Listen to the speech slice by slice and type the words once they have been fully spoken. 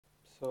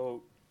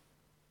So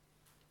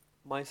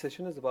my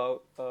session is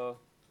about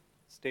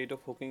state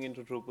of hooking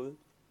into Drupal.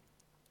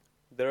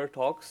 There are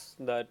talks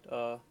that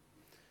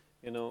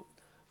you know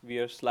we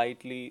are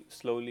slightly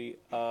slowly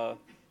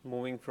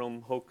moving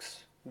from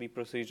hooks, the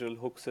procedural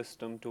hook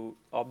system, to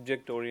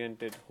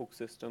object-oriented hook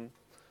system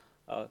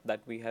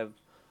that we have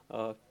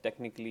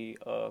technically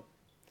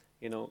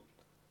you know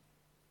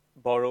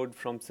borrowed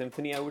from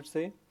Symfony, I would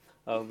say.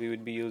 We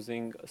would be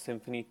using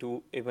Symfony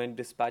 2 event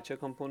dispatcher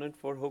component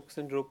for hooks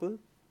in Drupal.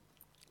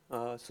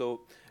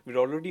 So we're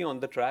already on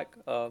the track.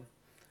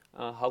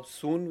 How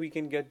soon we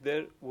can get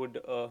there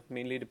would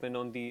mainly depend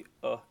on the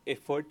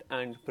effort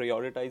and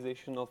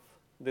prioritization of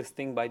this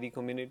thing by the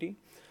community.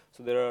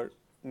 So there are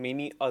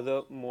many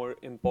other more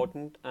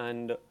important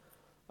and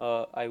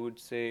I would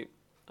say,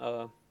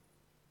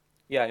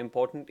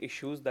 important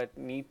issues that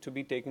need to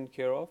be taken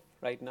care of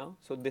right now.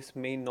 So this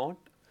may not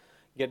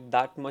get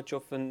that much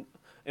of an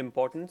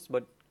importance,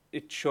 but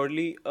it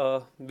surely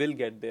will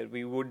get there.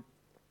 We would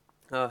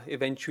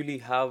eventually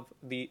have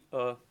the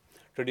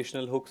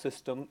traditional hook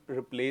system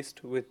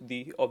replaced with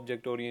the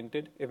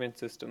object-oriented event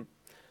system.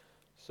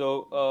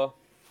 So,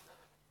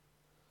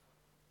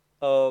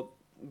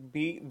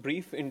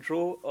 brief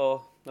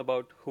intro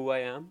about who I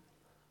am.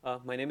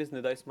 My name is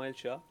Nida Ismail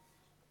Shah.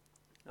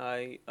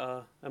 I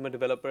am a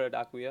developer at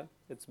Acquia.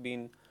 It's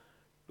been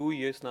 2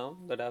 years now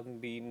that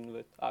I've been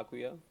with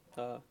Acquia.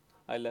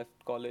 I left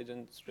college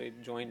and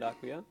straight joined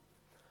Acquia.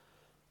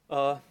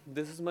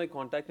 This is my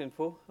contact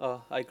info.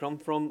 I come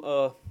from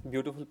a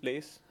beautiful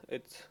place.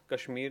 It's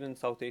Kashmir in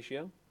South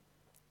Asia.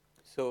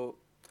 So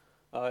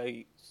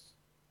I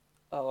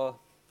uh,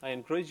 I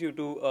encourage you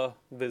to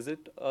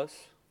visit us,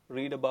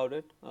 read about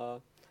it.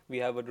 We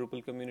have a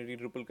Drupal community,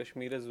 Drupal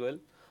Kashmir as well.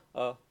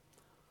 Uh,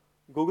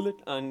 Google it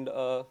and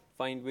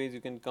find ways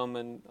you can come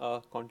and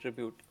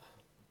contribute.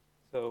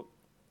 So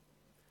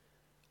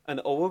an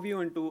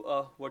overview into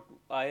what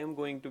I am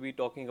going to be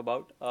talking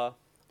about.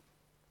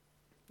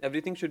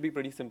 Everything should be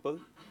pretty simple.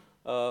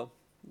 Uh,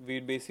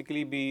 we'd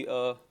basically be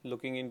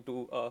looking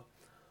into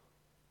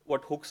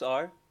what hooks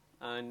are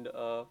and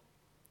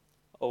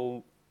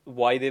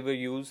why they were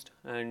used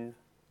and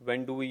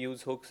when do we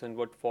use hooks and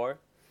what for.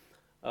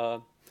 Uh,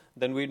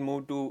 then we'd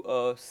move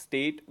to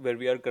state where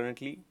we are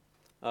currently.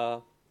 Uh,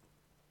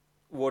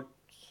 what,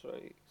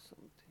 sorry,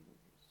 something,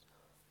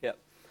 yeah,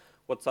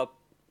 what's up?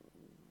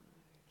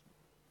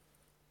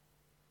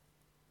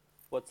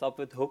 What's up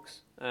with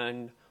hooks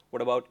and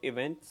what about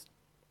events?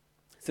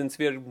 Since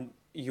we are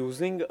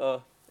using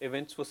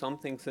events for some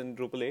things in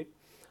Drupal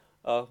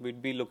 8,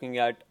 we'd be looking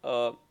at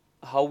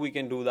how we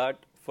can do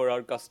that for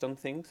our custom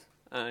things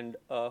and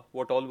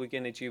what all we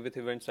can achieve with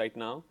events right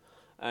now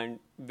and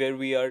where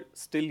we are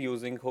still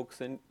using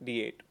hooks in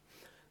D8.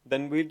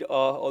 Then we'd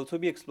also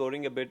be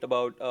exploring a bit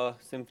about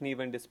Symfony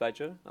Event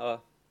Dispatcher,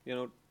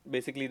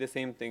 basically the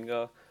same thing,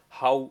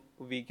 how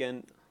we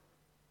can,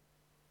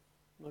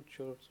 not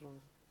sure what's wrong,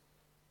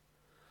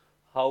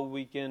 how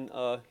we can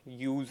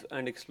use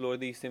and explore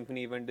the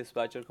Symfony Event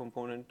Dispatcher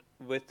component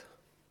with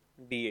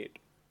D8.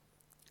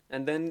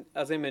 And then,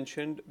 as I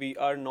mentioned, we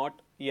are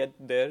not yet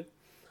there.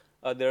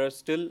 There are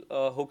still,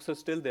 hooks are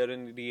still there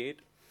in D8.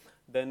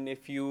 Then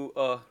if you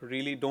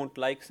really don't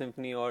like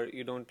Symfony or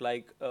you don't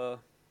like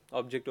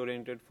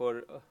object-oriented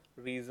for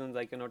reasons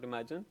I cannot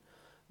imagine,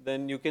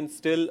 then you can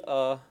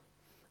still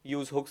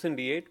use hooks in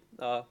D8.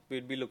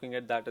 We'll be looking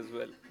at that as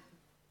well.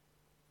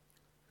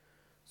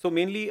 So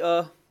mainly,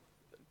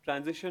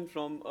 transition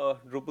from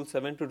Drupal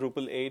 7 to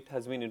Drupal 8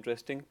 has been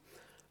interesting.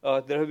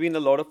 There have been a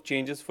lot of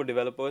changes for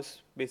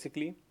developers,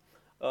 basically.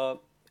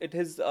 It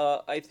is,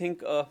 I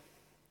think,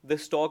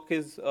 this talk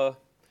is,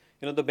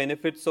 the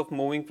benefits of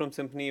moving from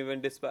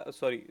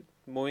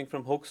moving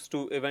from hooks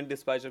to event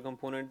dispatcher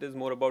component is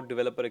more about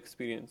developer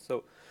experience.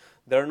 So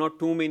there are not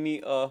too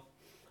many,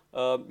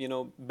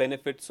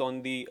 benefits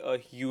on the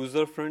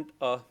user front.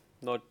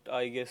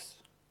 I guess,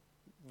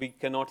 we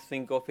cannot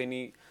think of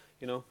any,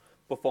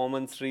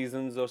 performance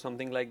reasons or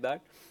something like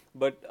that.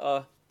 But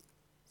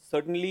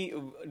certainly,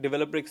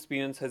 developer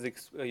experience has,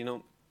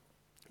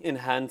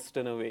 enhanced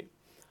in a way.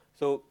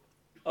 So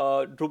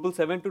Drupal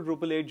 7 to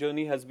Drupal 8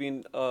 journey has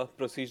been a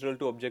procedural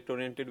to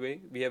object-oriented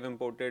way. We have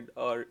imported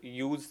or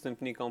used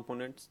Symfony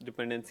components,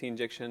 dependency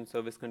injection,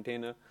 service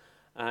container,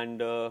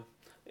 and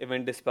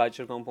event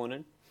dispatcher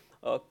component.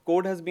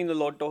 Code has been a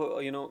lot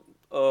of,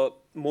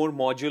 more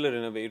modular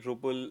in a way.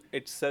 Drupal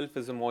itself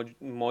is a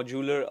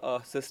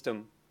modular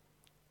system.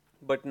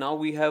 But now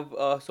we have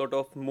sort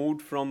of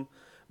moved from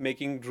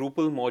making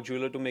Drupal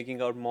modular to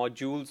making our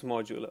modules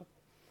modular.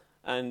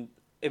 And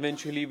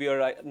eventually we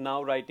are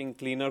now writing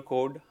cleaner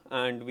code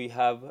and we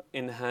have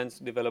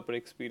enhanced developer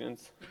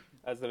experience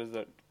as a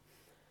result.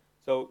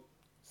 So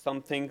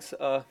some things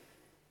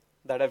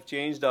that have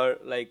changed are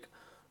like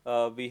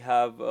we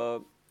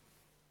have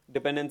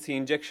dependency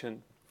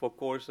injection for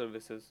core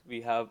services.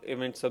 We have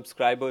event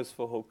subscribers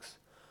for hooks.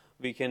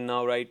 We can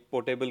now write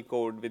portable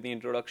code with the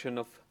introduction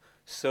of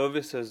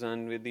services,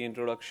 and with the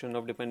introduction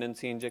of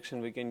dependency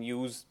injection we can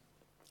use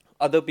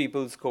other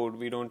people's code.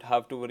 We don't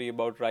have to worry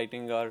about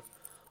writing our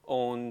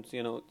owns,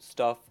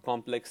 stuff,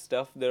 complex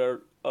stuff. There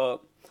are a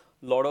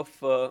lot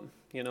of,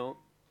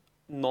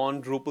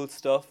 non-Drupal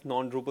stuff,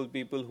 non-Drupal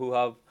people who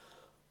have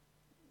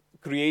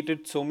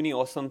created so many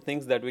awesome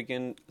things that we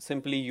can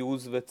simply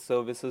use with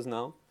services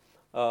now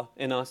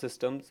in our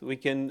systems. We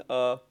can,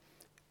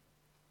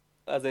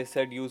 as I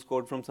said, use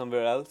code from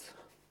somewhere else.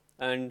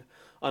 And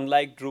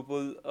unlike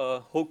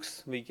Drupal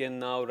hooks, we can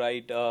now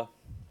write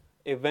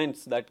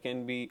events that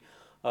can be,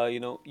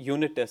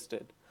 unit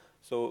tested.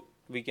 So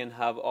we can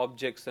have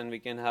objects and we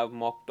can have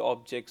mocked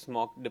objects,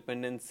 mocked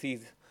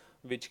dependencies,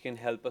 which can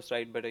help us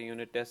write better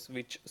unit tests,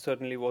 which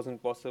certainly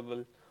wasn't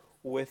possible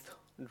with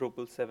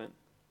Drupal 7.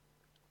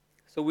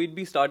 So we'd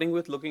be starting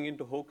with looking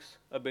into hooks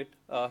a bit,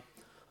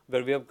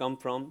 where we have come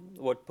from,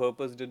 what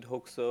purpose did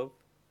hooks serve,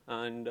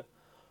 and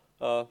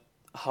uh,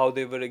 how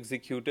they were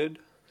executed.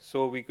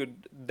 So we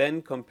could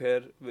then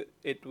compare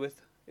it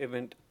with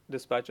event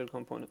dispatcher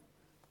component.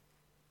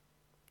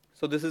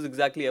 So this is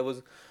exactly,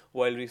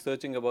 while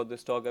researching about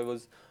this talk, I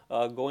was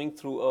going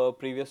through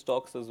previous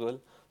talks as well.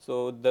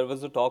 So there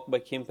was a talk by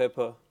Kim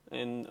Pepper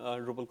in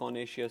DrupalCon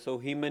Asia. So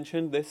he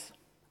mentioned this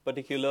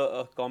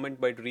particular comment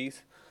by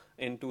Dries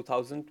in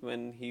 2000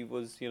 when he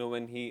was,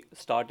 when he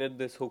started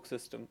this hook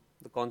system,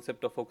 the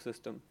concept of hook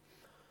system.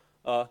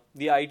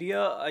 The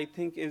idea, I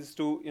think, is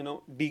to,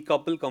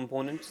 decouple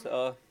components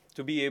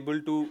to be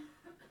able to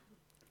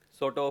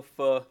sort of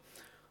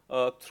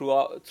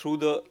through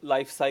the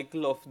life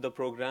cycle of the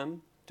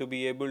program to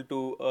be able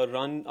to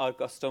run our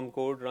custom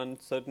code, run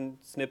certain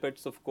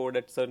snippets of code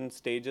at certain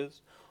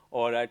stages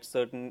or at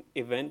certain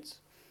events,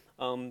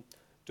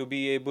 to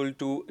be able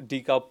to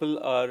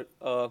decouple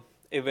our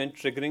event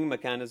triggering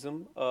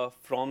mechanism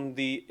from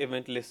the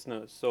event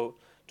listeners. So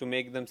to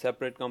make them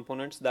separate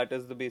components, that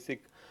is the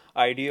basic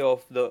idea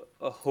of the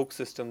hook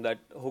system that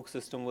hook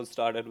system was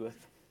started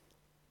with.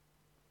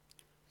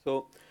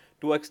 So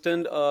to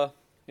extend,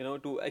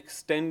 to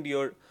extend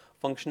your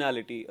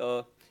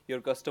functionality,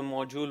 your custom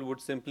module would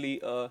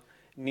simply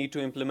need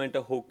to implement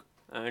a hook.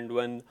 And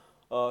when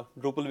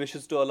Drupal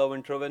wishes to allow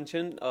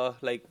intervention,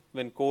 like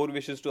when core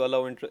wishes to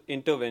allow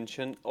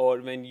intervention, or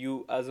when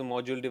you as a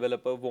module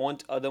developer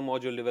want other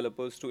module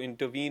developers to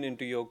intervene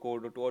into your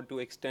code or to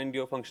extend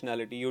your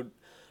functionality, you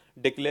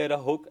declare a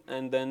hook,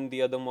 and then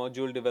the other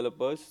module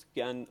developers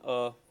can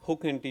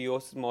hook into your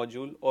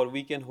module, or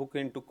we can hook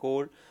into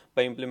core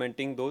by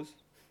implementing those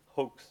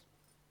hooks.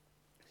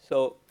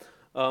 So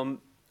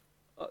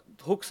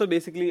hooks are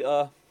basically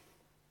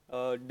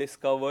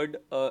discovered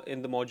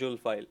in the module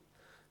file.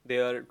 They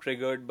are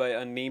triggered by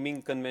a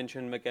naming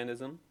convention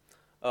mechanism.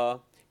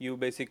 You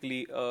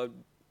basically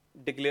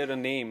declare a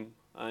name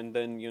and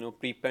then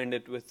prepend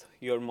it with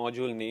your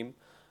module name,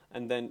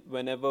 and then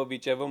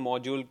whichever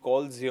module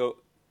calls your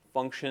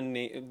function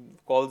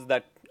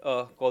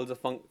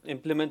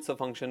implements a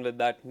function with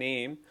that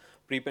name,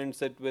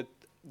 prepends it with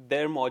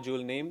their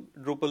module name,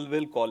 Drupal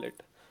will call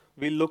it.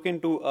 We'll look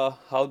into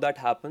how that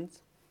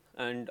happens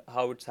and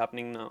how it's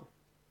happening now.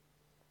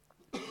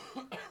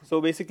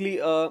 So basically,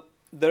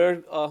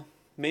 there are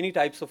many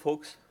types of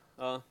hooks.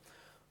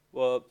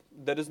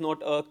 There is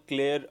not a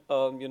clear,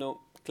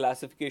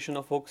 classification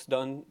of hooks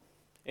done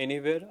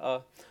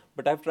anywhere.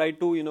 But I've tried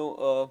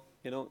to,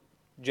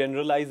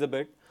 generalize a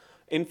bit.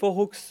 Info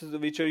hooks,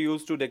 which are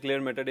used to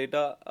declare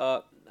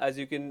metadata, as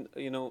you can,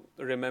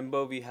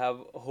 remember, we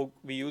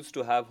used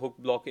to have hook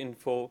block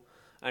info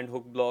and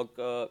hook block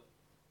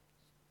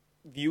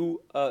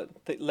view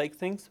like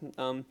things.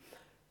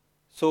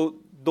 So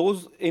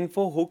those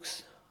info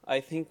hooks,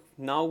 I think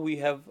now we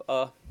have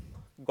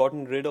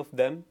gotten rid of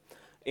them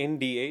in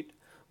D8.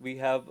 We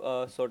have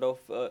sort of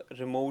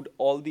removed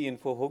all the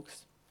info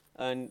hooks,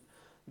 and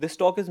this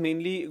talk is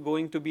mainly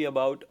going to be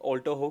about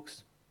alter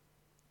hooks,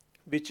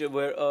 which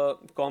were a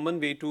common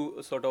way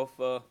to sort of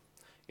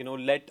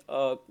let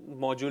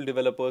module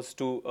developers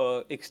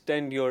to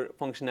extend your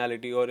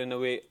functionality, or in a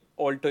way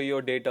alter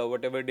your data,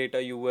 whatever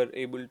data you were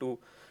able to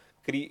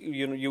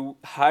you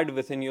had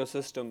within your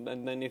system.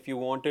 And then if you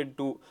wanted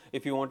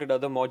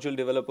other module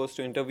developers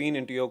to intervene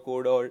into your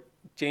code or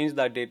change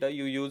that data,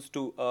 you used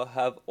to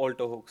have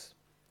alter hooks.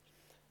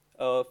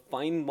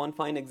 One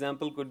fine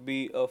example could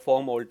be a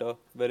form alter,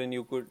 wherein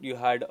you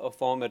had a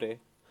form array,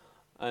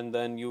 and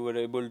then you were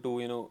able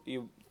to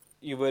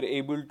you were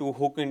able to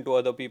hook into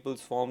other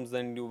people's forms,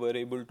 and you were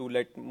able to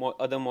let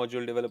other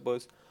module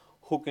developers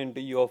hook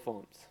into your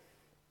forms.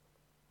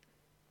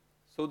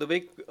 So the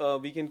way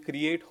we can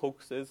create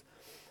hooks is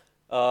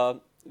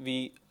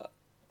we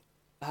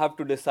have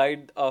to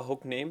decide a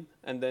hook name,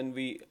 and then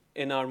we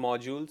in our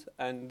modules,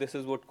 and this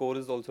is what core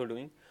is also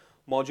doing.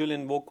 Module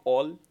invoke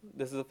all.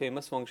 This is a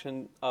famous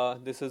function.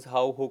 This is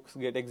how hooks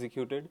get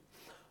executed.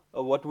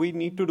 What we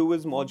need to do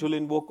is module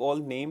invoke all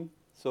name.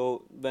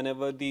 So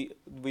whenever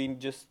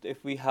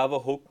if we have a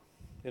hook,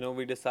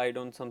 we decide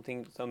on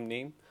some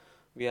name,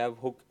 we have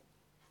hook,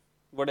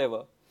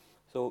 whatever.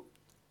 So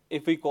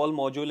if we call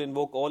module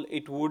invoke all,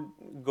 it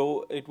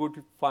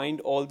would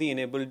find all the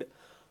enabled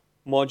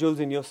modules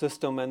in your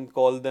system and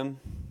call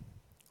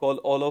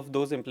all of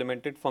those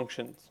implemented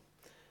functions.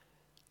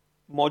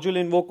 module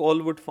invoke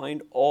all would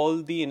find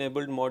all the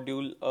enabled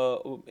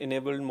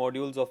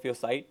modules of your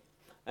site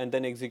and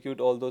then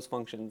execute all those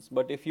functions.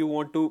 But if you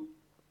want to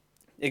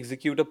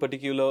execute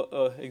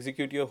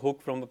your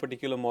hook from a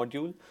particular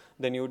module,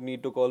 then you would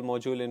need to call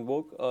module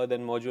invoke,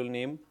 then module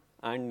name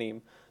and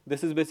name.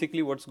 This is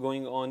basically what's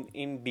going on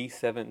in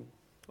D7,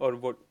 or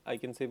what I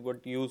can say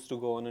what used to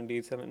go on in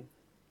D7.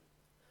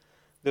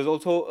 There's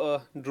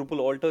also Drupal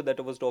alter that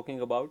I was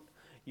talking about.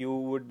 You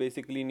would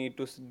basically need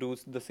to do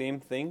the same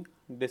thing,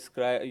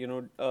 describe,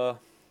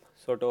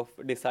 sort of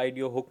decide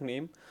your hook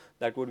name.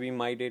 That would be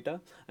my data,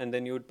 and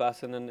then you would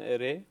pass in an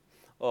array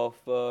of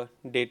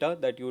data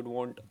that you would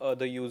want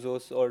other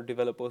users or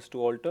developers to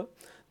alter.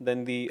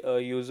 Then the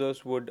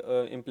users would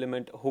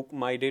implement hook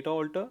my data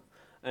alter,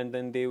 and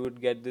then they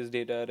would get this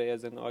data array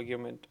as an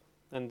argument,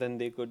 and then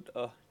they could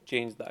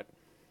change that.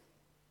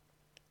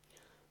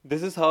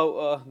 This is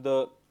how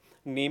the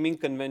naming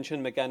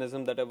convention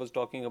mechanism that I was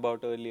talking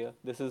about earlier.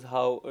 This is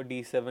how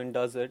D7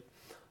 does it,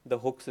 the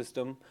hook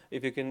system.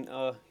 If you can,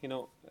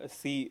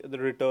 see the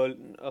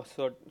return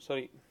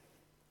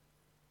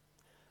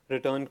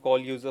call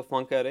user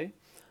func array.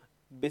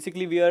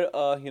 Basically, we are,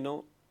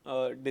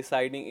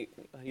 deciding,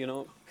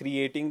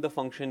 creating the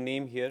function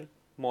name here,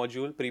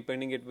 module,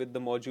 prepending it with the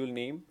module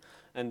name,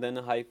 and then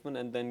a hyphen,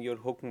 and then your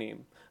hook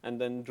name, and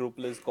then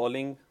Drupal is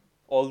calling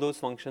all those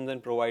functions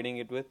and providing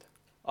it with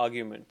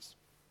arguments.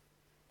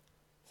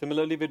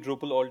 Similarly with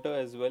Drupal alter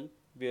as well,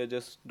 we are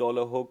just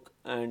 $hook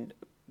and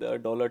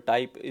the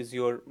 $type is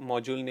your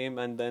module name,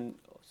 and then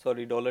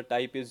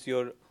 $type is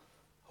your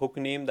hook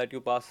name that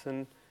you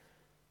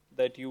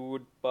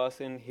would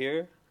pass in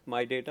here,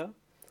 my data,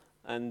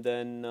 and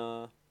then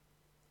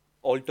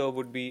alter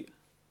would be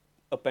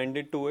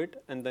appended to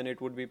it, and then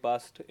it would be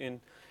passed in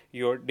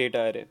your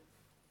data array.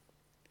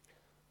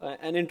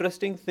 An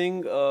interesting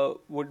thing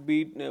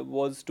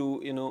was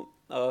to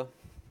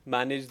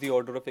manage the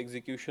order of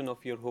execution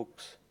of your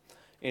hooks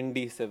in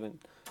D7.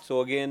 So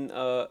again,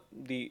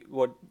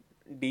 what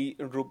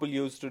Drupal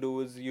used to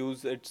do is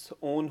use its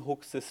own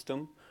hook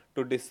system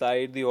to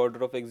decide the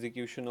order of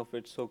execution of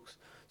its hooks.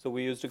 So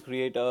we used to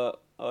create a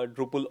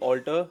Drupal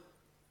alter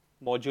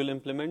module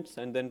implements,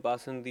 and then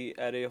pass in the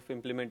array of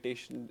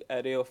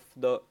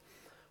the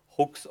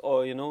hooks,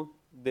 or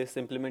this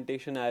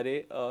implementation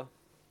array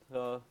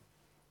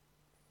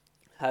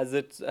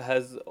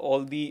has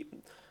all the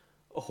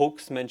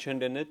hooks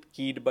mentioned in it,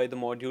 keyed by the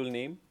module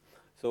name.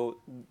 So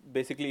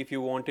basically, if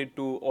you wanted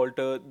to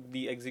alter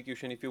the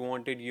execution, if you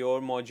wanted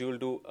your module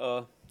to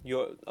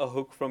a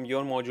hook from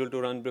your module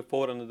to run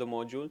before another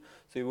module,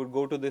 so you would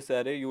go to this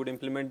array, you would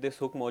implement this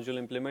hook module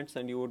implements,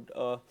 and you would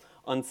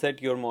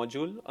unset your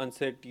module,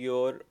 unset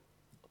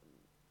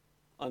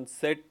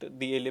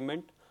the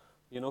element,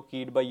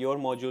 keyed by your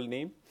module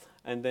name,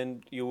 and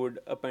then you would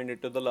append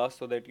it to the last,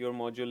 so that your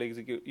module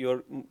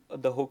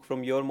the hook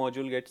from your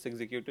module gets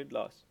executed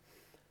last.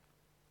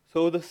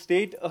 So the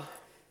state,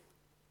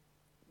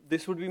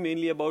 this would be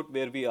mainly about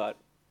where we are.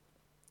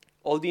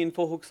 All the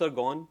info hooks are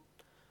gone.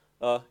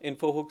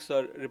 Info hooks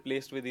are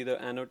replaced with either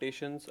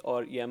annotations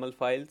or YAML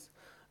files.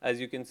 As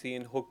you can see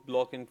in hook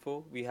block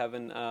info, we have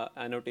an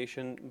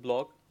annotation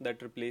block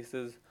that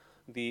replaces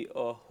the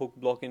hook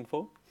block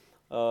info.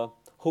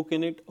 Hook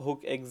init,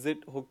 hook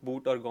exit, hook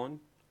boot are gone.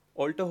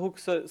 Alter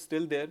hooks are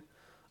still there.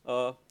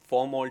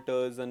 Form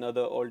alters and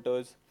other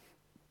alters,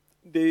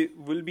 they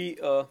will be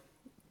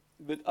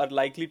are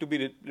likely to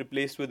be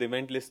replaced with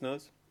event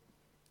listeners,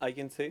 I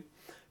can say.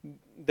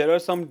 There are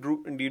some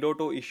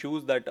D.O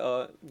issues that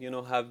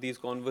have these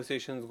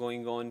conversations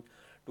going on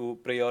to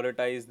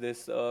prioritize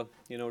this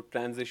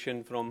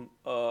transition from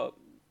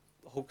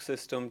hook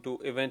system to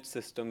event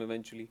system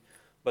eventually.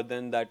 But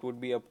then that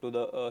would be up to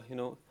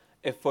the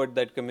effort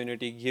that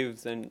community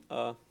gives, and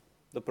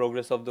the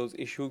progress of those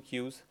issue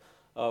queues.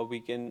 We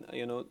can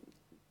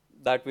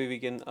that way we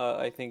can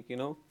I think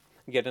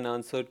get an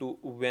answer to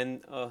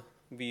when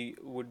we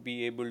would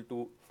be able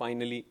to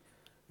finally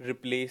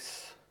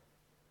replace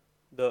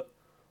the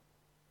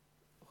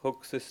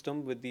hook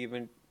system with the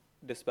event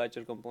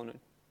dispatcher component.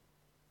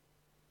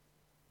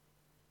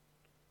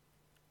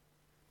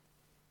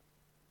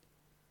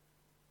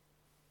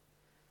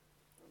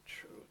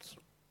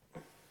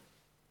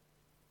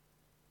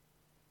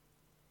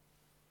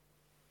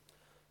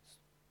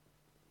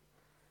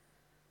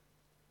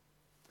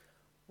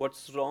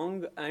 What's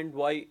wrong and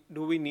why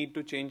do we need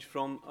to change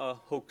from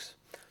hooks?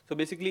 So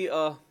basically,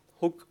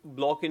 hook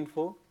block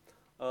info.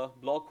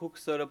 Block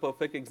hooks are a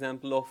perfect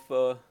example of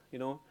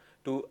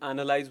to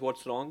analyze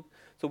what's wrong.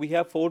 So we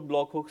have 4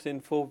 block hooks: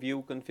 info,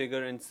 view,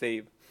 configure, and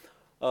save.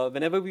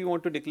 Whenever we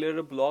want to declare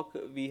a block,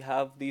 we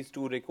have these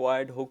 2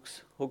 required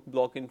hooks: hook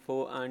block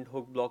info and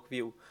hook block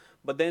view.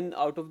 But then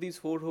out of these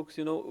 4 hooks,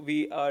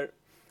 we are,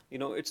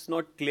 it's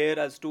not clear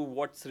as to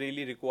what's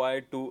really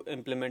required to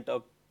implement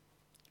to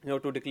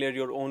declare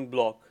your own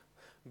block,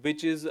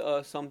 which is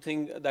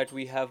something that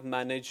we have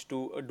managed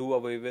to do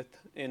away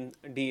with in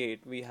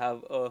D8. We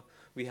have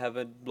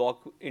a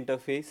block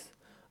interface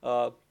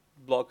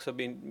blocks are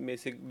being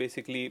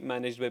basically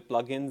managed by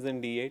plugins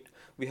in D8.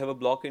 We have a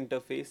block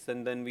interface,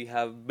 and then we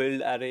have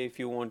build array if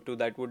you want to,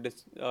 that would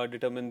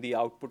determine the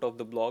output of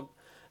the blog.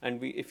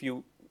 And if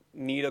you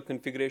need a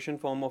configuration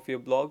form of your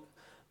blog,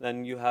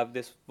 then you have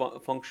this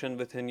function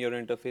within your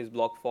interface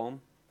block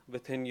form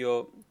within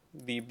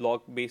the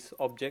block base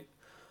object,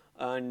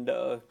 and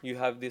you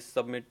have this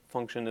submit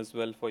function as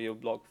well for your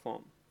blog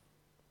form.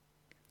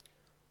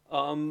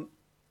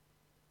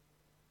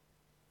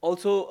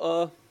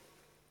 Also,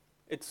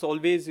 it's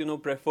always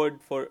preferred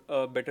for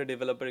a better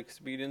developer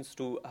experience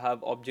to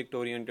have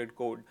object-oriented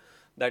code.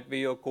 That way,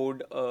 your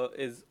code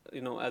is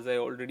as I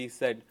already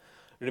said,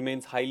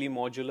 remains highly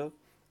modular,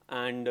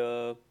 and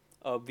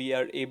we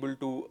are able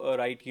to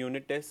write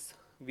unit tests.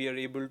 We are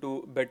able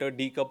to better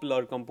decouple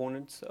our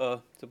components.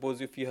 Suppose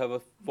if you have a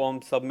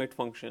form submit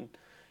function,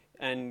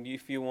 and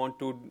if you want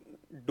to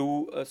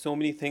do so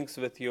many things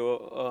with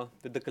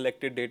with the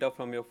collected data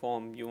from your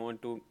form, you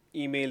want to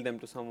email them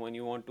to someone,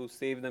 you want to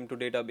save them to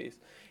database,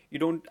 you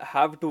don't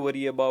have to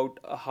worry about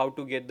how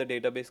to get the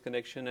database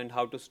connection and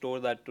how to store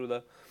that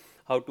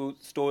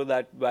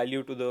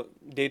value to the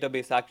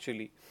database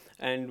actually.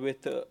 And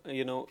with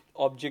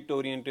object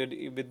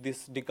oriented, with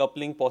this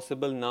decoupling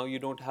possible now, you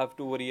don't have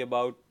to worry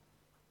about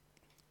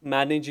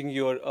managing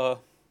your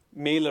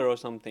mailer or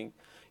something.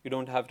 You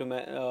don't have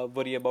to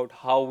worry about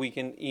how we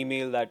can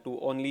email that to.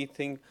 Only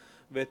thing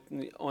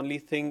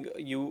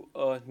you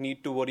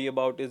need to worry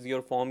about is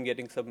your form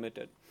getting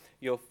submitted.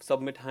 Your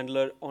submit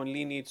handler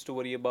only needs to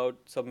worry about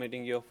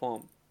submitting your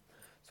form.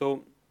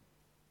 So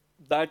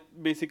that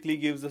basically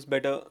gives us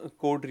better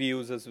code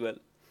reuse as well.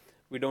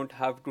 We don't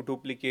have to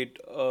duplicate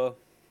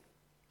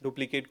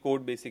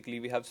code. Basically,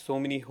 we have so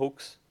many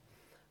hooks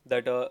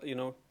that are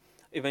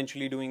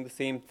eventually doing the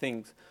same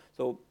things.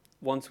 So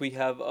once we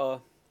have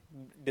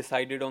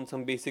decided on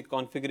some basic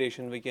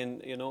configuration, we can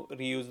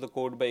reuse the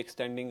code by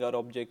extending our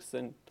objects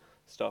and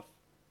stuff.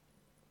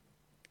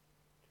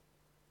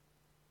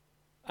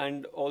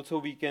 And also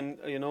we can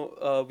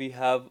we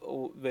have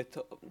with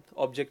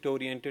object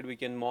oriented, we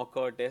can mock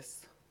our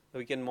tests,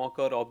 we can mock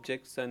our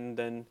objects and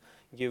then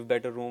give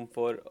better room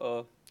for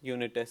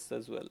unit tests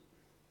as well.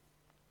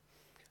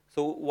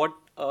 So what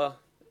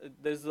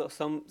there's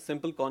some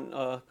simple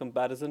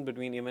comparison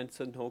between events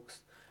and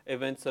hooks.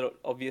 Events are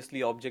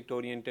obviously object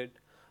oriented,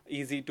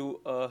 easy to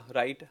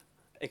write,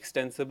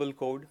 extensible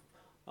code.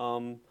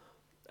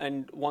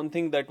 And one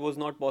thing that was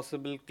not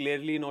possible,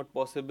 clearly not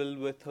possible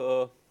with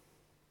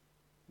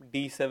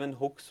D7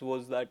 hooks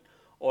was that,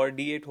 or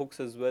D8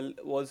 hooks as well,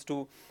 was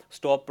to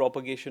stop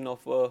propagation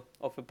of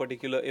a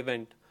particular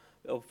event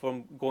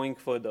from going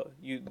further.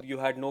 You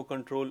had no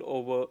control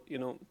over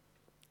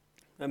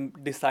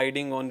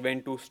deciding on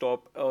when to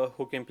stop a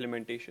hook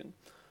implementation.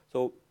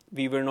 So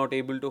we were not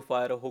able to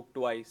fire a hook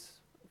twice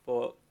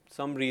for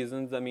some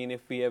reasons. I mean,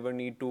 if we ever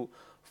need to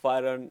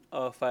fire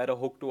a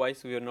hook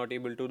twice, we are not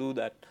able to do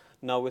that.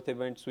 Now with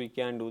events, we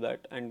can do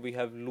that, and we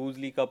have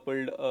loosely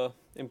coupled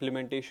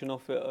implementation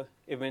of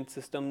event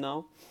system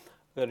now,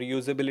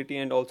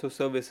 reusability and also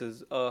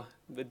services.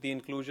 With the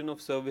inclusion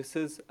of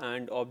services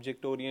and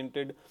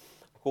object-oriented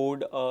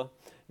code,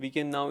 we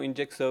can now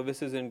inject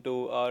services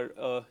into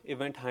our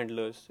event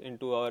handlers,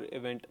 into our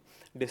event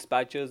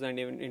dispatchers, and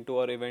even into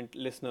our event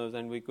listeners,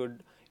 and we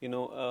could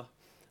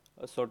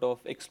sort of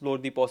explore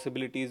the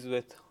possibilities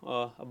with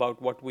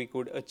about what we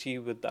could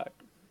achieve with that.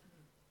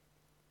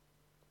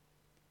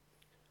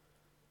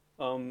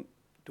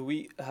 Do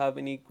we have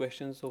any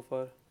questions so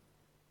far?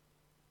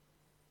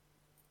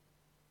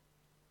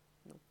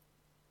 No.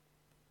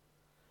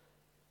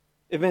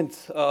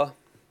 Events.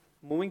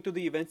 Moving to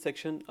the event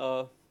section,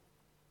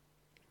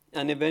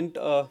 an event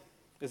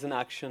is an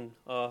action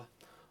or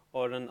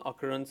an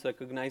occurrence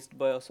recognized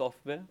by a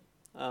software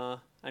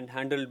and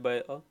handled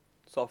by a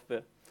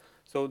software.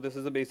 So this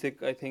is a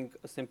basic, I think,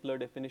 a simpler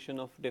definition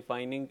of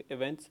defining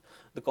events.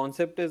 The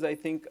concept is, I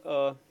think,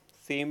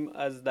 same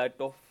as that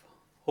of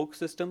hook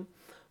system,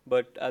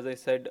 but as I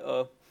said,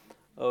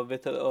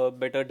 with a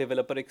better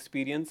developer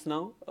experience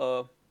now,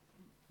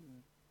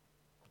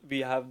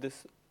 we have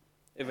this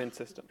event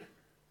system.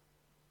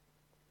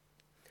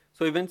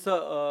 So events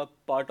are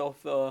part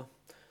of the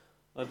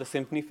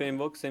Symfony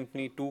framework,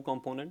 Symfony 2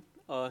 component.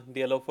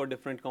 They allow for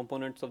different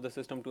components of the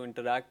system to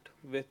interact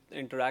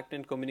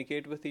and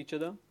communicate with each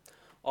other.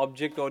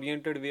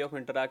 Object-oriented way of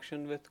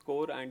interaction with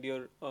core and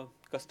your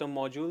custom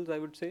modules, I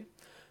would say.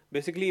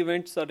 Basically,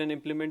 events are an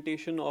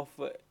implementation of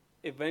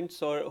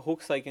events, or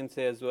hooks, I can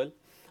say as well,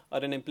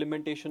 are an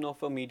implementation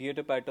of a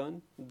mediator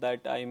pattern that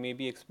I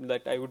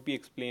would be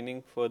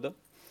explaining further.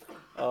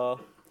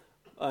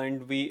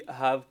 And we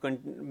have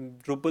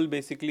Drupal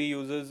basically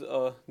uses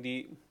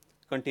the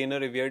container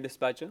revere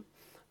dispatcher.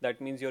 That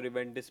means your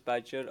event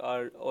dispatcher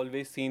are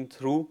always seen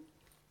through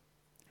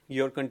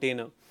your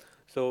container.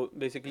 So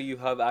basically, you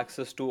have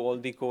access to all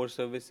the core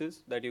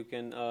services that you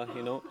can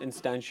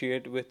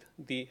instantiate with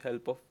the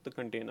help of the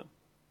container.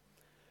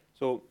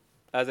 So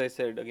as I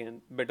said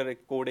again, better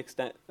code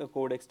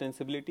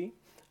extensibility,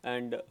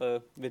 and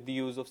with the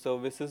use of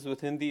services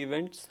within the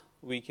events,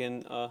 we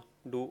can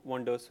do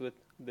wonders with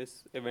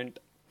this event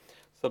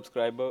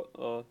subscriber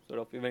sort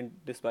of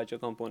event dispatcher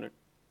component.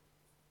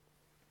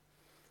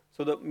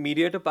 So the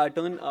mediator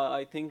pattern,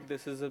 I think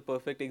this is a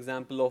perfect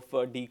example of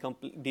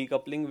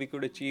decoupling we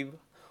could achieve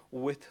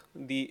with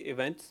the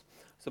events.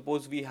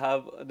 Suppose we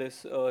have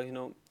this,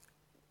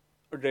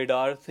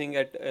 radar thing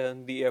at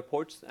the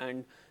airports,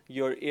 and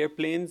your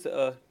airplanes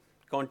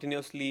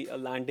continuously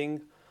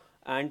landing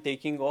and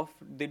taking off.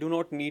 They do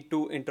not need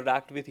to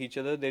interact with each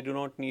other. They do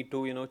not need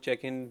to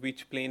check in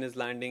which plane is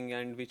landing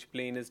and which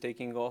plane is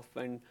taking off,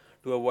 and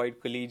to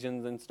avoid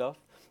collisions and stuff.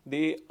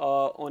 They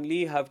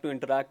only have to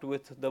interact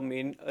with the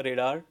main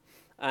radar,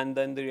 and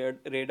then the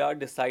radar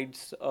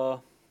decides,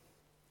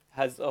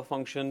 has a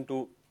function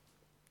to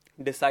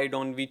decide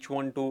on which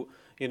one to,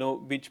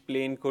 which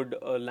plane could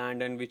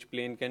land and which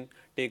plane can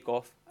take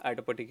off at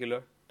a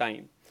particular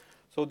time.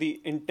 So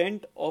the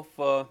intent of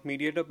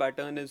mediator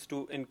pattern is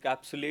to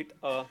encapsulate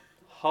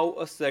how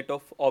a set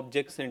of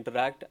objects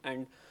interact,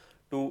 and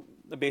to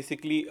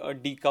basically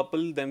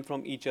decouple them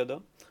from each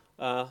other,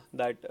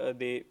 that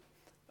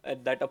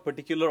a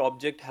particular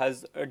object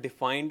has a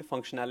defined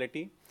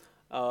functionality,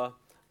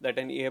 that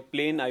an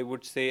airplane, I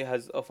would say,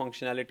 has a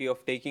functionality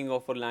of taking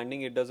off or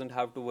landing. It doesn't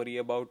have to worry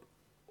about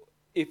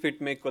if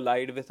it may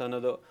collide with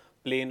another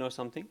plane or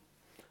something.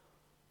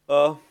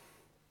 So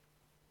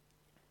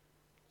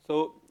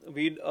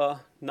we'd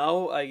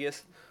now, I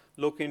guess,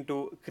 look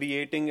into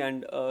creating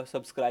and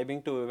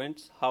subscribing to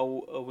events,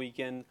 how we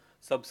can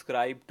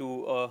subscribe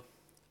to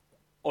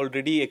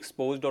already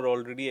exposed or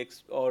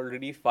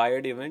already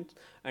fired events,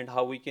 and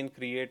how we can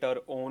create our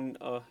own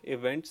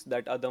events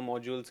that other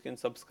modules can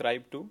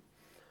subscribe to.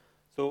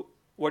 So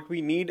what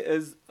we need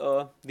is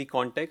the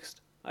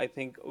context, I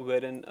think,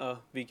 wherein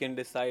we can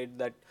decide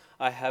that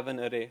I have an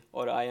array,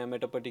 or I am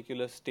at a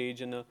particular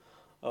stage in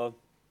a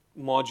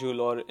module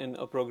or in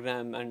a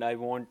program, and I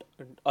want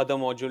other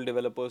module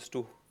developers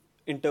to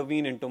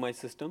intervene into my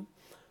system.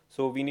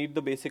 So we need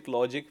the basic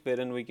logic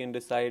wherein we can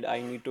decide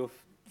I need to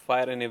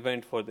fire an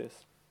event for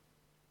this.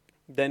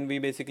 Then we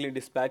basically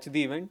dispatch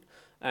the event,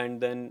 and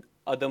then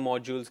other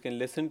modules can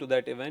listen to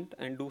that event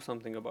and do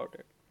something about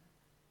it.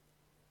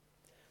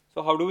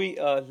 So how do we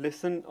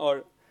listen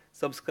or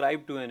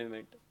subscribe to an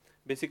event?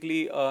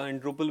 Basically, in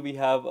Drupal, we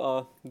have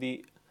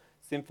the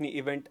Symfony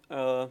event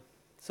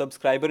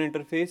subscriber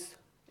interface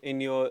in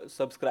your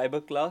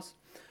subscriber class.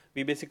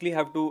 We basically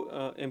have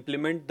to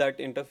implement this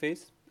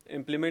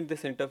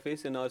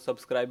interface in our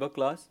subscriber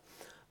class.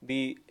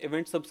 The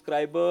event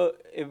subscriber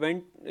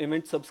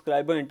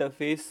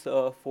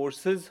interface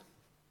forces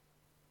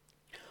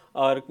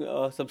our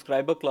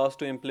subscriber class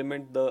to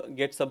implement the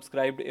get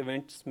subscribed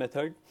events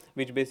method,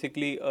 which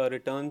basically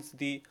returns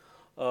the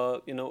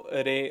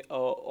array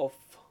of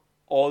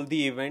all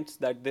the events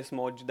that this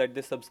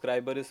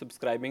subscriber is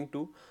subscribing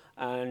to,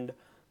 and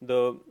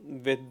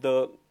with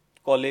the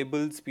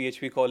callables,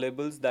 PHP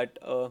callables that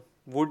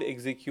would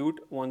execute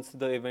once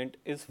the event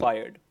is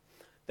fired.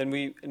 Then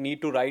we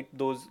need to write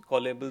those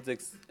callables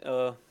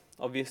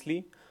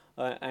obviously,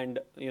 and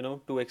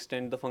to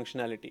extend the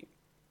functionality.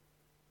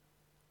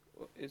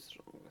 What is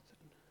wrong with it?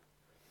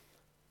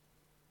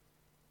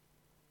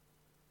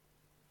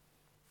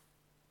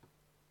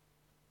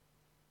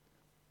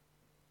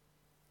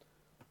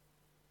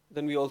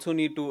 Then we also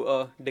need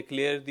to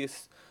declare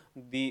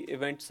the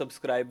event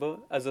subscriber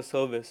as a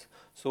service,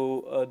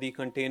 so the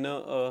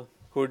container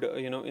could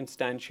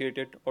instantiate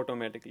it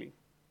automatically.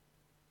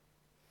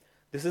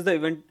 This is the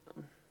event.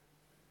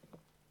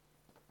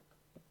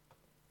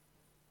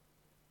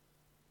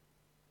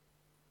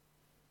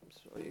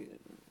 Sorry.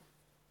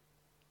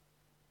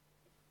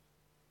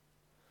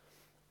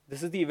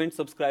 This is the event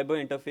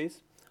subscriber interface.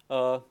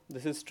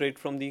 This is straight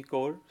from the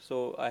core,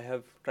 so I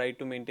have tried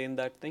to maintain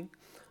that thing.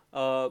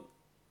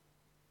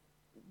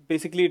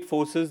 Basically, it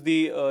forces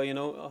the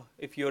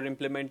if you're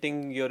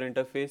implementing your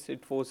interface,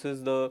 it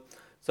forces the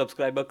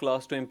subscriber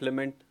class to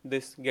implement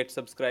this get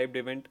subscribed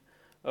event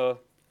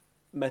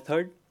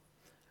method,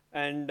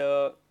 and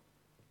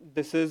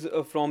this is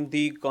from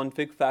the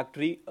config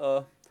factory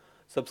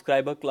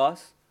subscriber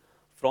class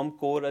from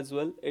core as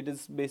well. It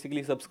is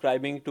basically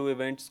subscribing to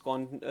events,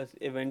 config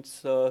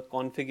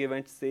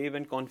events save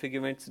and config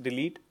events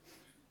delete.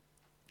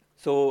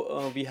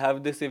 So we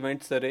have this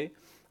events array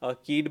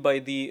keyed by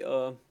the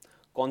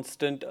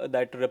constant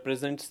that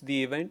represents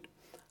the event,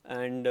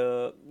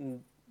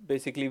 and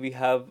basically we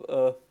have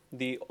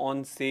the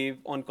on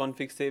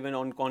config save and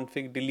on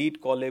config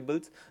delete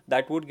callables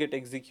that would get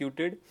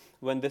executed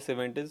when this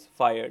event is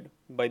fired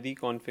by the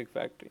config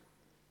factory.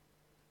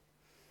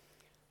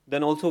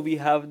 Then also we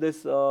have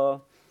this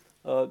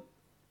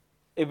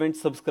event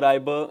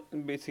subscriber.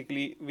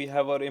 Basically, we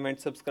have our event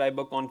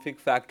subscriber config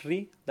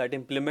factory that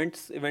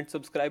implements event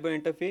subscriber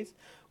interface.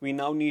 We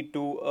now need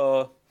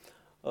to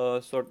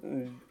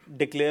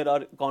declare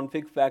our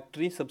config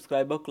factory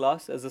subscriber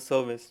class as a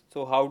service.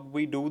 So how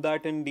we do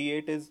that in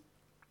D8 is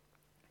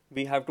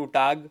we have to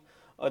tag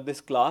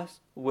this class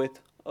with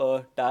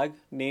a tag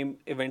name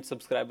event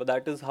subscriber.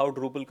 That is how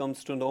Drupal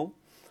comes to know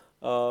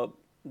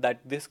that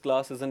this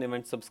class is an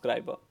event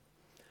subscriber.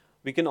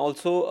 We can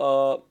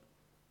also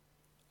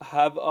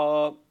have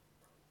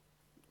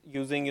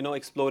using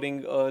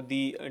exploring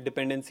the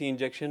dependency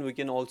injection, we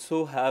can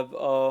also have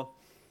uh,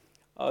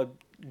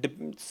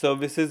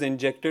 services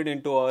injected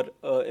into our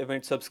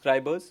event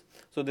subscribers.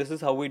 So this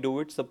is how we do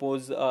it.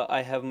 Suppose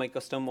I have my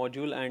custom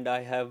module and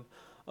I have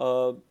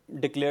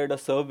declared a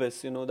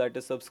service that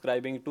is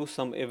subscribing to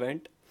some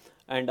event,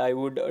 and I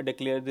would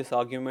declare this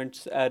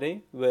arguments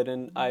array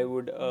wherein I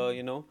would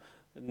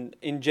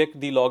inject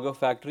the logger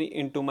factory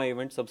into my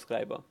event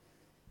subscriber.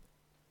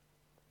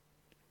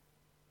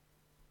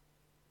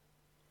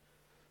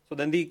 So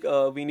then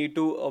we need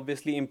to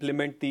obviously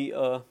implement the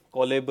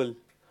callable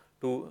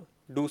to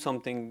do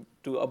something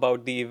to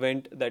about the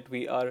event that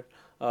we are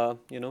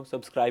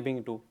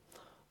subscribing to.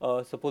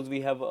 Suppose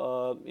we have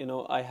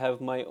I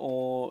have my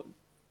own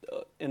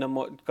in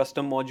a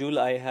custom module.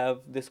 I have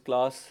this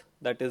class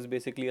that is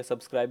basically a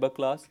subscriber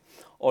class,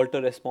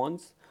 alter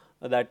response,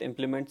 that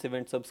implements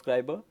event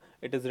subscriber.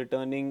 It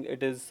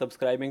is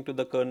subscribing to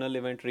the kernel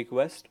event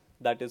request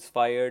that is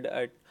fired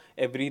at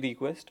every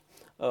request,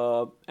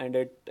 and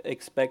it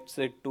expects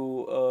it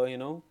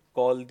to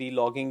call the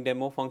logging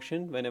demo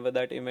function whenever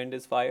that event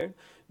is fired.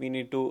 We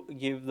need to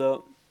give the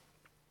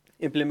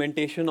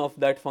implementation of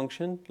that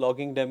function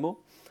logging demo.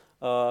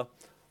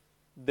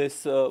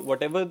 This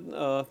whatever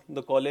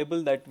the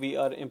callable that we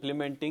are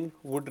implementing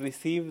would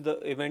receive the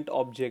event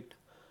object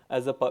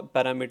as a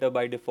parameter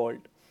by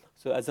default,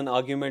 so as an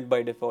argument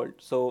by default.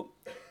 So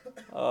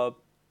uh,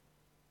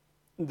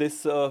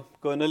 this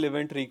kernel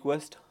event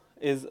request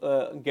is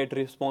a get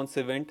response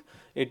event.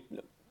 It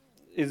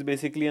is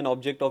basically an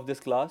object of this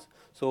class.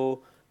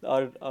 So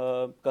our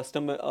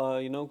custom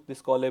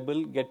this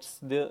callable gets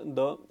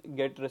the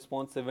get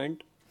response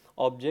event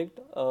object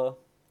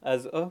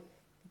as a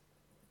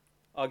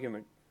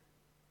argument.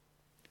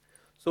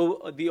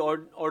 So the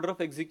order of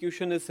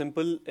execution is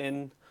simple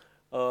in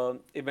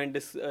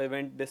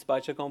event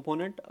dispatcher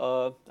component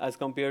as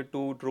compared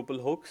to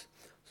Drupal hooks.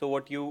 So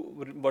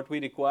what we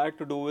require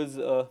to do is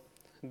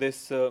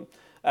this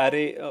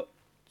array.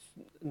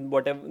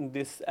 Whatever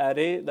this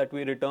array that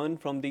we return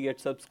from the get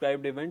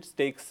subscribed events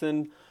takes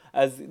in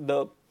as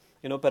the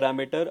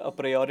parameter a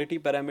priority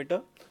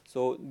parameter.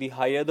 So the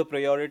higher the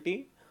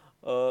priority,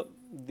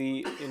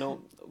 the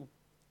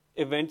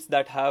events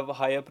that have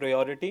higher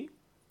priority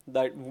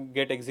that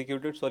get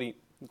executed, sorry,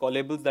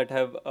 callables that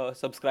have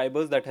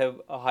subscribers that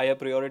have a higher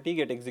priority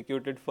get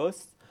executed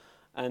first,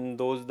 and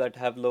those that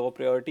have lower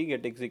priority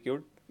get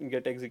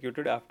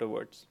executed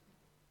afterwards.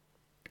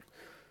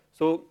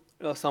 So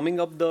summing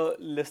up the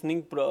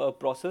listening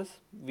process,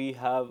 we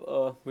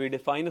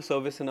define a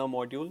service in our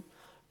module,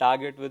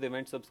 tag it with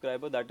event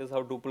subscriber. That is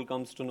how Drupal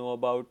comes to know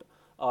about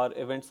our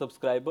event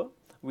subscriber.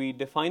 We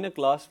define a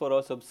class for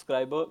our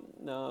subscriber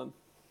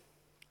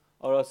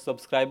or a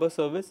subscriber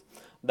service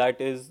that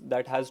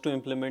has to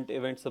implement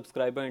event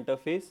subscriber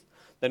interface.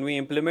 Then we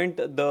implement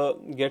the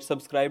get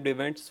subscribed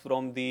events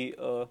from the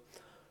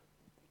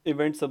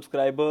event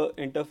subscriber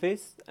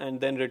interface, and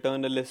then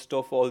return a list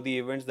of all the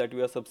events that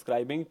we are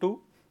subscribing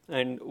to,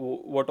 and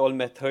what all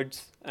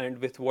methods and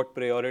with what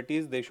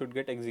priorities they should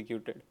get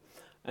executed.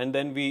 And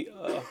then we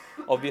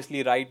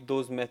obviously write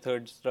those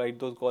methods, write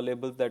those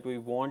callables that we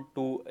want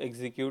to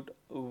execute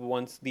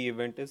once the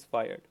event is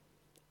fired.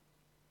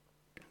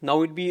 Now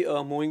we'll be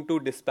moving to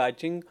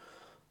dispatching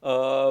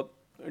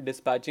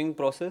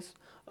process,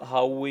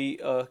 how we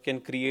can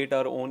create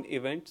our own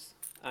events,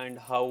 and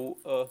how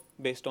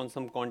based on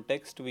some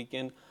context we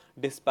can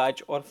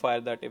dispatch or fire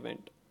that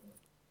event.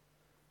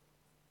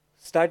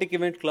 Static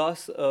event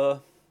class.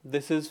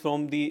 This is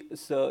from the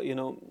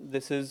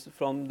this is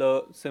from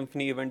the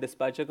Symfony event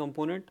dispatcher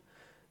component.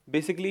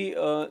 Basically,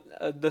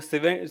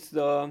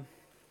 the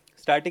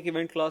static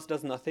event class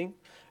does nothing.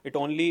 It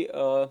only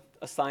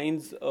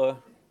assigns a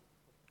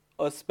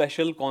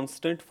special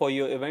constant for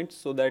your event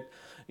so that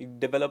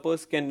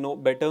developers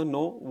can better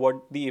know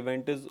what the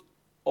event is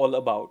all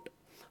about.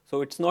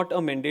 So it's not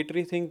a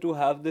mandatory thing to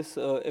have this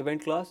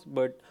event class,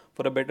 but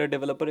for a better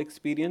developer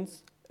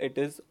experience, it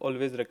is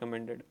always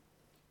recommended.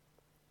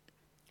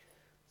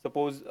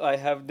 Suppose I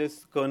have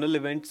this kernel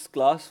events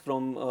class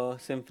from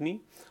Symfony.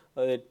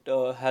 It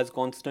has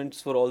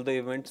constants for all the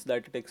events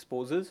that it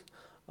exposes.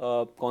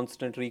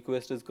 Constant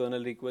request is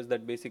kernel request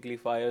that basically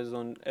fires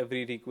on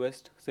every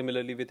request.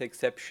 Similarly with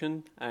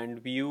exception and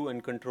view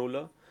and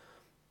controller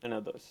and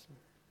others.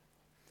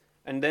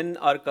 And then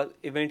our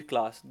event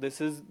class. This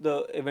is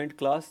the event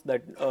class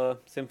that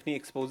Symfony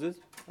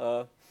exposes.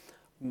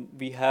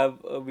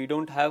 We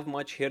don't have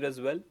much here as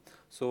well.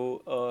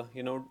 So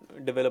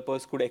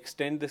developers could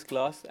extend this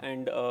class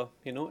and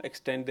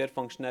extend their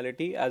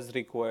functionality as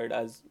required,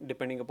 as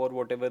depending upon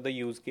whatever the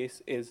use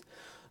case is.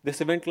 This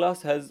event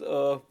class has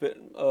a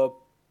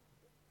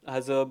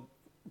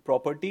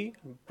property,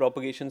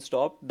 propagation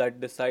stop, that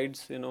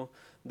decides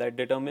that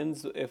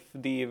determines if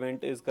the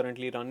event is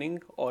currently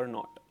running or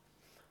not.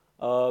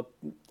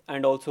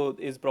 And also,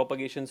 is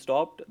propagation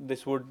stopped?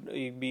 This would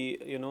be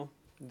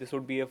this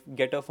would be a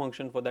getter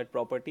function for that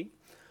property,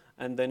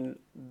 and then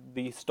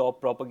the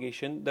stop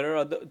propagation. There are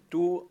other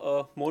two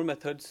more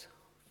methods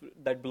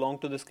that belong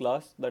to this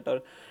class that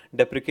are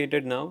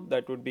deprecated now.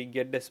 That would be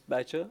get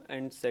dispatcher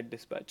and set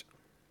dispatcher.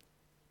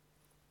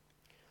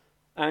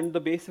 And the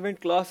base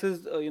event class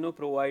is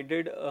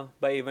provided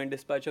by event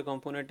dispatcher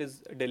component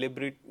is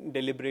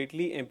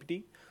deliberately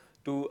empty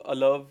to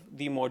allow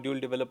the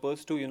module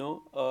developers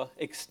to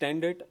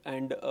extend it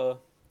and uh,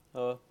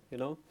 you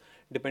know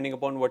depending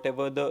upon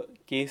whatever the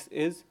case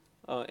is,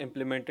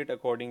 implement it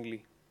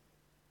accordingly.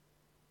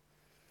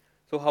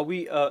 So how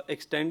we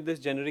extend this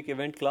generic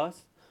event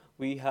class?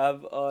 We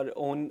have our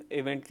own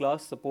event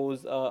class.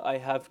 Suppose I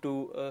have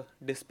to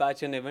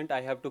dispatch an event.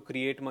 I have to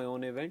create my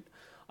own event.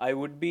 I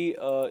would be,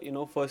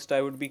 first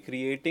I would be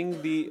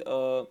creating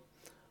the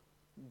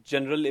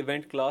general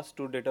event class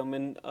to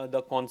determine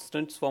the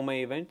constants for my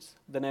events.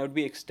 Then I would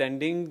be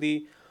extending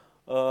the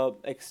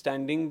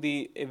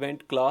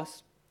event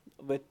class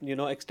with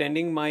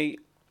extending my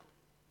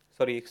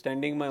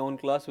own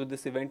class with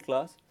this event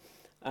class,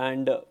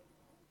 and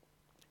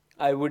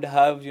I would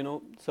have,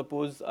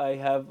 suppose I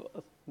have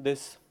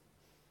this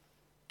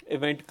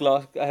event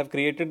class, I have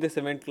created this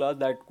event class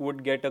that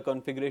would get a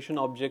configuration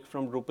object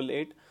from Drupal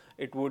 8.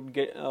 It would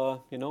get,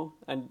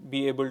 and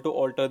be able to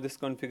alter this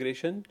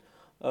configuration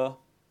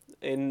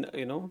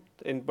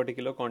in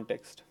particular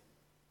context.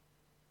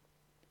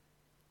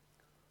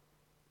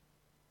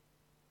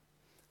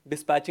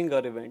 Dispatching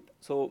our event.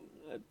 So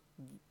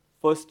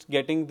first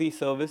getting the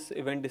service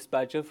event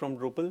dispatcher from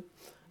Drupal,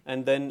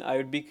 and then I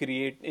would be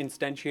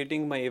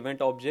instantiating my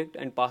event object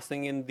and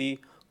passing in the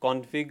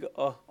config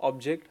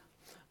object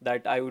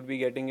that I would be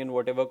getting in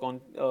whatever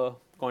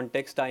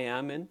context I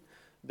am in.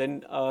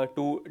 Then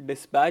to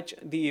dispatch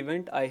the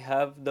event, I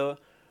have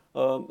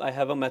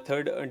a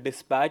method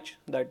dispatch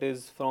that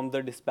is from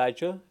the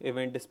dispatcher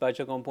event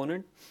dispatcher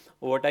component.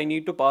 What I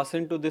need to pass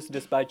into this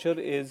dispatcher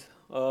is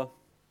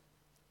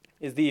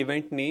the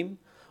event name,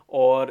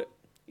 or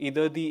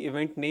either the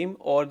event name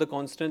or the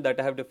constant that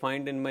I have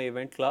defined in my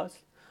event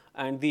class,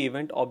 and the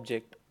event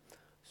object.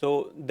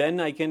 So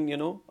then I can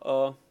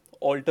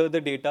alter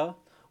the data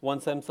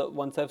once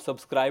I've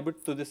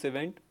subscribed to this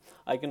event.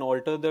 I can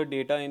alter the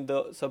data in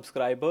the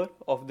subscriber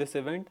of this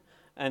event,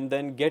 and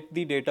then get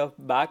the data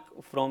back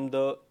from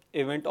the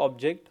event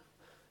object,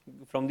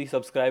 from the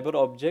subscriber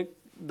object.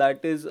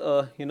 That is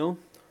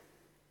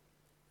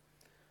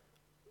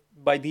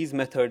by these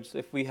methods.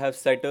 If we have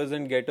setters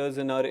and getters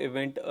in our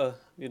event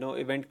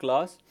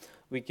class,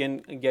 we can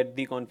get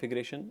the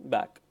configuration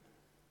back.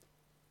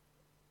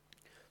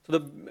 So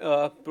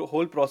the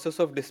whole process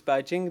of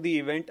dispatching the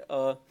event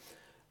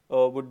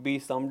would be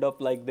summed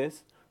up like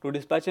this. To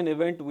dispatch an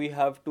event, we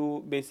have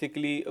to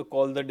basically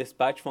call the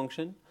dispatch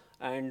function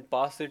and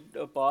pass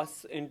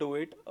into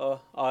it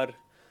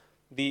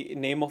the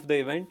name of the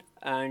event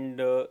and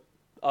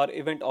our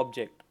event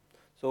object.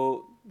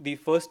 So the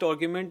first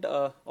argument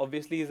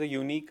obviously is a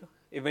unique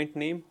event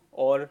name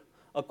or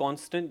a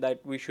constant that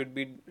we should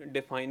be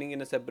defining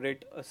in a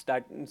separate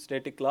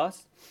static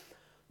class.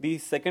 The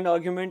second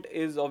argument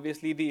is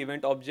obviously the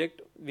event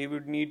object. We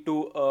would need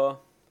to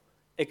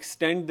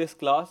extend this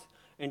class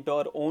into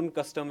our own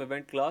custom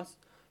event class,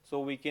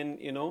 so we can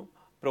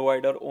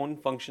provide our own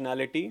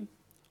functionality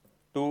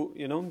to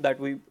that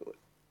we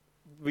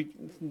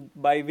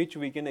by which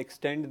we can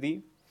extend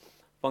the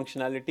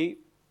functionality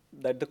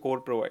that the core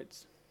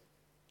provides.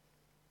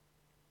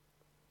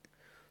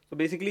 So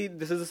basically,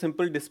 this is a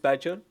simple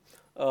dispatcher.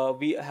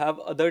 We have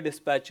other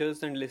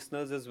dispatchers and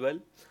listeners as well.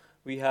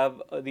 We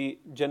have the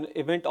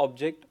event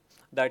object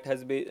that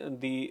has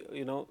the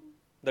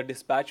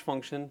dispatch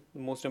function,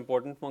 the most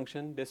important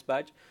function,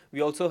 dispatch.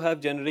 We also have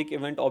generic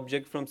event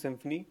object from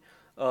Symfony,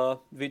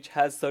 which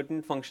has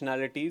certain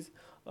functionalities.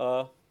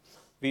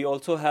 We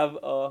also have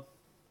a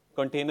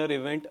container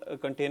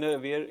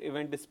aware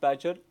event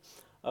dispatcher.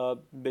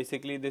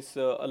 Basically, this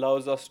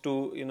allows us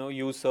to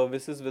use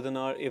services within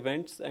our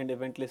events and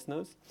event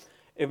listeners.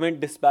 Event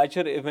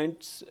dispatcher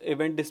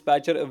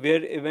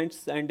aware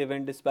events, and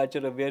event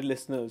dispatcher aware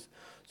listeners.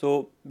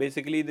 So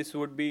basically, this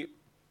would be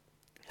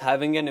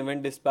having an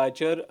event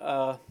dispatcher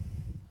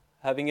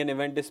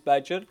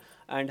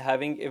and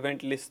having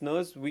event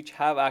listeners which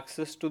have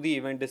access to the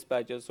event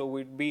dispatcher. So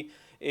we'd be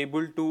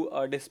able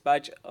to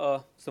dispatch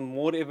some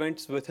more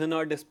events within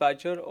our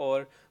dispatcher,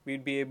 or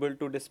we'd be able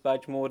to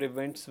dispatch more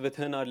events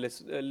within our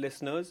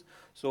listeners,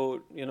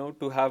 so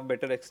to have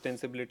better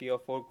extensibility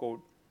of our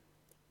code.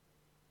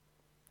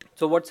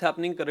 So what's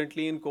happening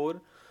currently in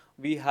core?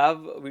 We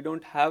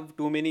don't have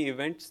too many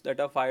events that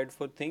are fired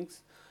for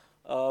things.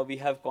 We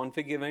have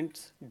config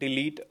events,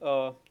 delete,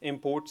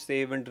 import,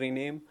 save, and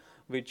rename,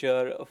 which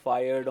are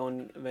fired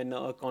on when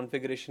a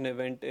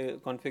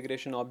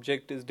configuration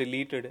object is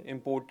deleted,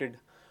 imported,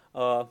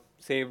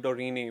 saved, or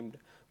renamed.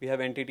 We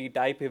have entity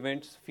type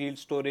events, field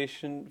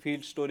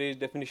storage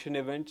definition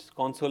events,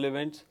 console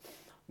events.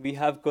 We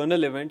have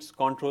kernel events,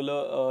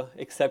 controller,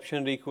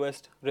 exception,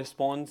 request,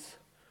 response,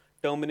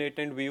 terminate,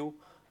 and view.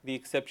 The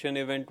exception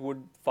event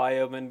would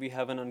fire when we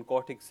have an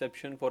uncaught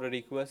exception for a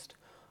request.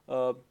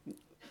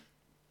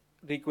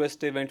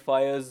 Request event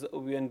fires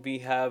when we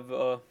have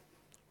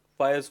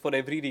fires for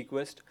every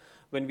request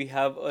when we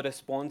have a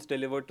response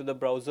delivered to the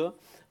browser,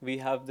 we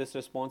have this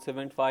response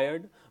event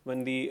fired.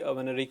 When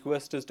a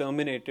request is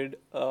terminated,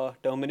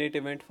 terminate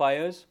event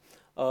fires.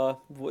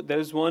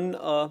 There's one.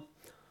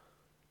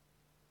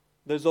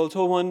 There's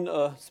also one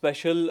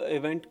special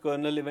event,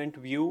 kernel event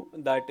view,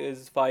 that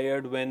is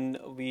fired when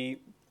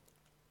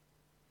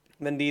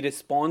the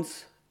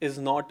response is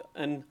not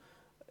a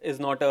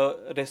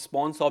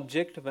response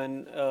object.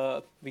 When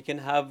we can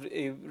have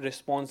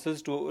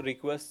responses to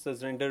requests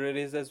as render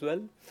arrays as well.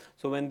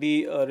 So when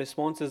the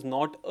response is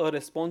not a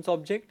response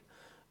object,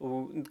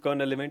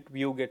 kernel event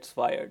view gets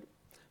fired.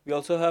 We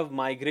also have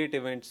migrate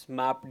events,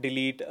 map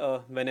delete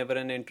whenever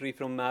an entry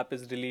from map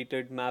is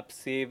deleted, map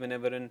save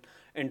whenever an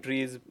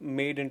entry is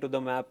made into the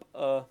map,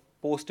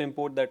 post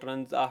import that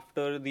runs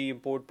after the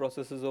import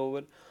process is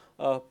over,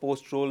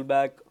 post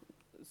rollback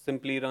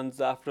simply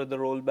runs after the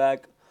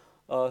rollback.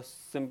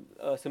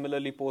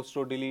 Similarly, post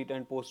row delete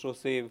and post row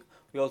save.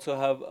 We also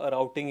have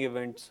routing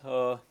events.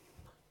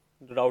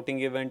 Routing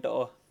event,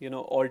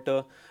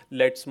 alter,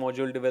 lets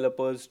module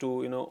developers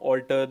to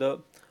alter the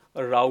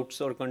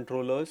routes or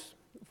controllers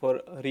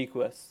for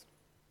requests.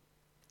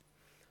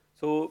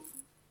 So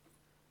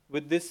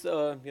with this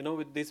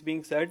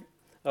being said,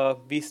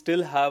 we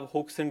still have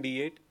hooks in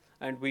D8,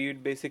 and we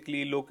would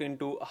basically look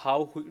into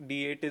how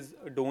D8 is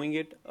doing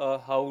it,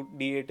 how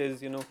D8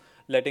 is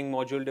letting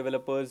module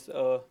developers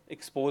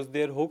expose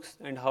their hooks,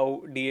 and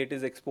how D8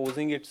 is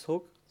exposing its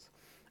hooks,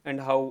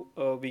 and how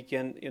we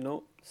can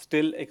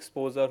still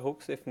expose our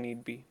hooks if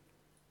need be.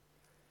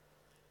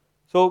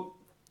 So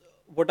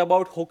what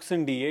about hooks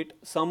in D8?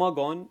 Some are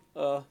gone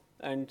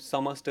and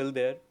some are still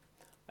there.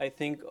 I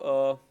think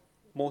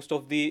most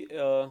of the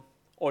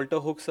alter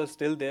hooks are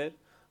still there,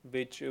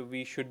 which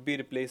we should be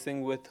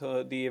replacing with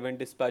the event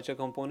dispatcher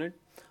component.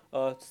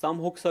 Some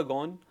hooks are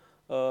gone.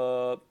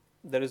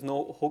 There is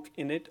no hook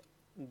in it.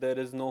 There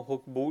is no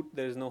hook boot.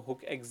 There is no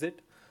hook exit.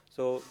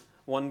 So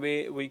one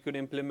way we could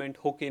implement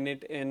hook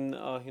init in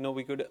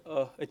we could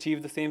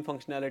achieve the same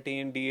functionality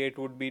in D8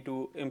 would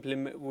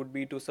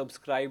be to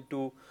subscribe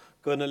to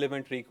kernel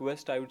event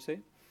request, I would say,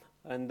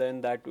 and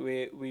then that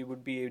way we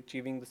would be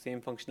achieving the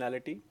same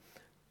functionality.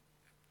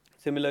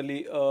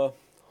 Similarly,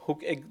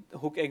 hook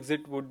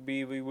exit would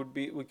be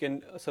we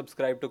can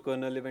subscribe to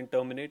kernel event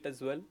terminate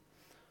as well.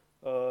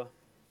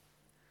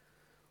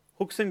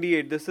 Hooks in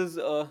D8. This is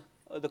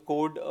the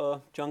code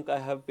chunk I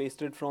have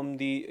pasted from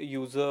the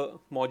user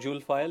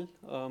module file.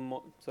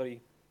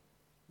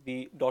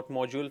 The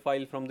 .module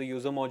file from the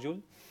user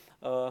module.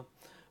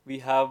 We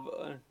have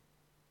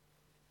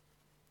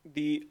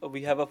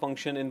a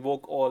function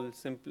invoke all,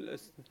 simple,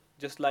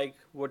 just like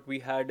what we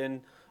had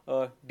in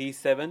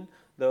D7.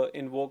 The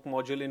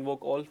module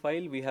invoke all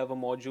file. We have a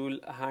module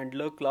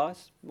handler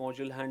class,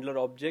 module handler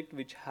object,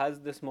 which has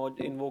this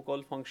invoke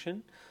all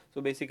function.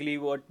 So basically,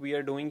 what we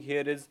are doing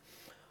here is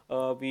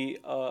we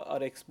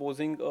are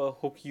exposing a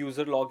hook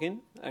user login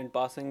and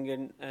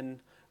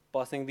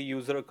passing the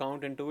user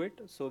account into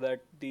it, so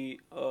that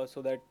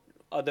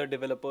other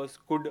developers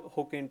could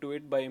hook into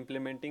it by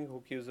implementing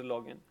hook user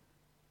login.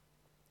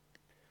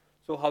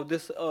 So how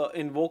this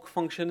invoke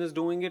function is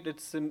doing it?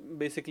 It's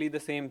basically the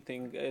same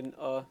thing. In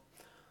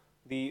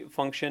the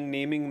function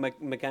naming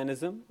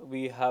mechanism,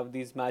 we have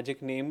these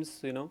magic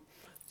names,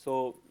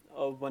 So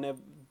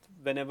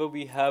whenever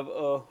we have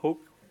a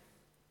hook,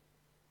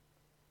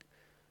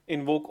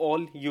 invoke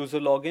all user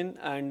login,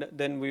 and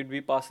then we'd be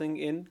passing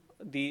in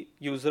the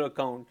user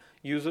account.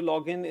 User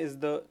login is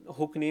the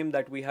hook name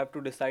that we have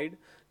to decide.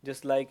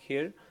 Just like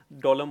here,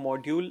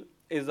 $module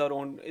is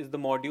the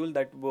module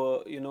that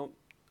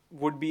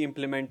would be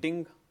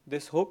implementing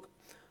this hook.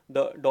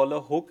 The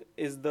 $hook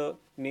is the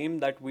name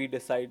that we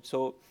decide.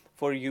 So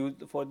for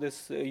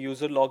this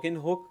user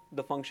login hook,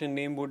 the function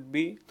name would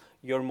be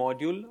your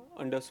module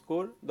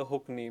underscore the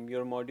hook name,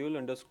 your module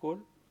underscore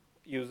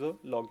user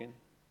login,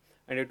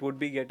 and it would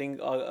be getting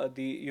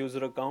the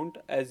user account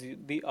as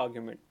the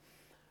argument.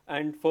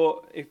 And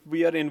if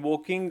we are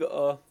invoking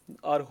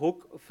our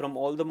hook from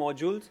all the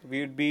modules,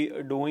 we'd be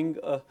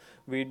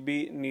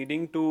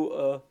needing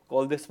to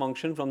call this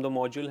function from the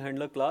module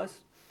handler class.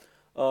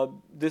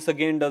 This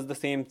again does the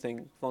same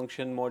thing,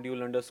 function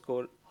module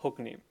underscore hook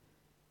name.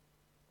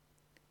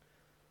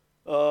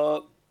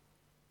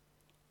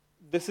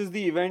 This is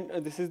the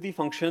event. This is the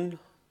function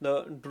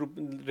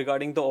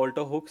regarding the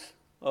alter hooks.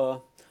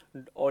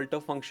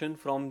 Alter function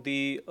from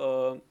the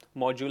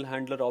module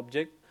handler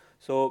object.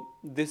 So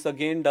this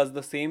again does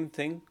the same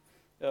thing.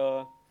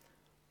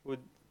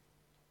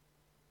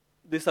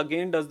 This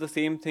again does the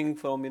same thing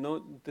from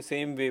the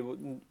same way.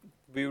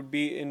 We would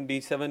be in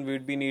D7. We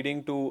would be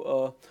needing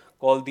to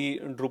call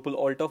the Drupal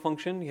alter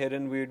function.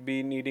 Herein we would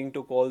be needing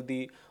to call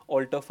the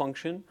alter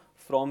function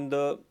from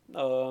the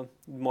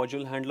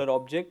module handler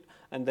object,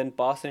 and then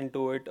pass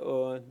into it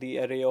the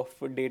array of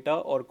data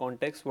or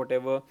context,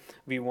 whatever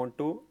we want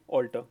to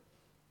alter.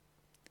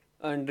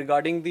 And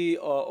regarding the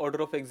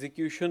order of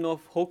execution of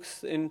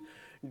hooks in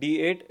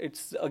D8,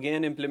 it's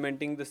again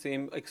implementing the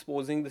same,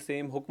 exposing the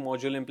same hook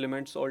module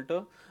implements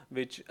alter,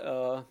 which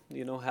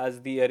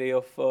has the array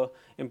of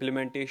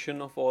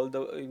implementation of all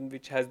the,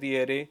 which has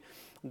the array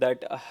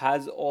that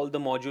has all the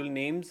module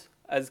names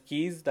as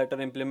keys that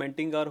are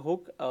implementing our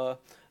hook,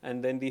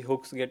 and then the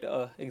hooks get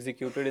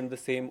executed in the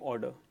same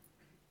order.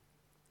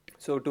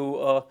 So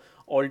to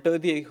alter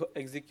the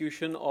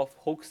execution of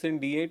hooks in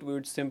D8, we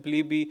would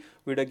simply be,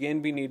 we'd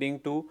again be needing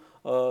to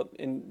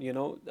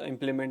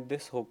implement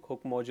this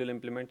hook module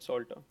implements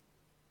alter.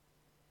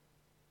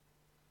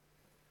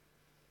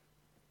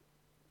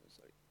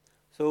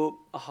 So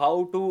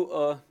how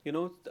to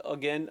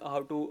again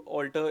how to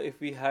alter if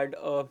we had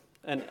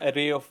an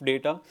array of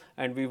data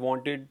and we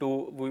wanted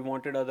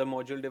other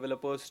module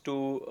developers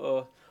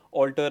to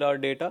alter our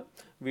data.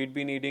 We'd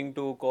be needing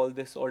to call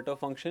this alter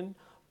function,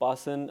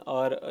 pass in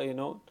our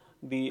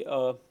the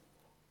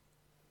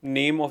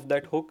name of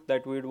that hook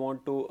that we'd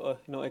want to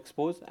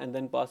expose, and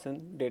then pass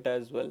in data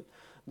as well.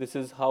 This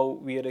is how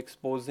we are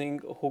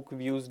exposing hook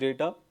views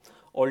data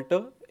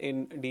alter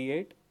in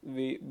D8.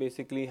 We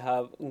basically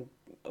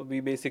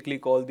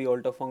call the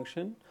alter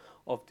function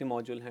of the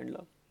module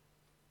handler.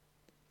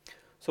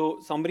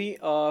 So summary,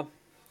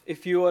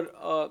 if you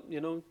are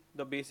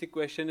the basic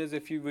question is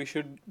if we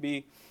should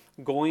be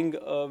going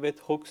with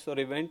hooks or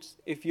events.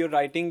 If you're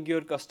writing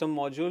your custom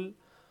module,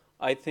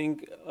 I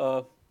think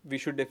we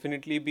should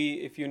definitely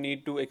be, if you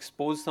need to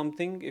expose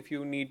something, if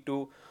you need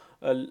to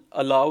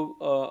allow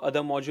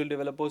other module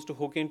developers to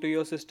hook into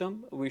your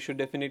system, we should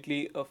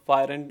definitely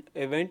fire an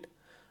event.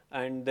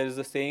 And there is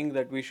a saying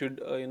that we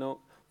should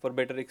for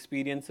better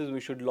experiences, we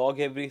should log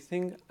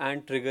everything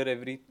and trigger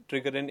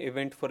an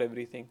event for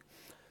everything.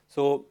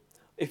 So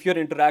if you're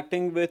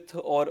interacting with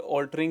or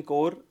altering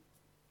core,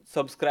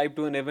 subscribe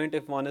to an event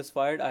if one is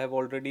fired. I have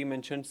already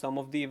mentioned some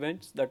of the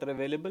events that are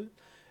available.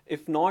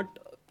 If not,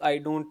 I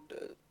don't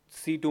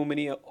see too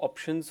many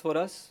options for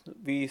us.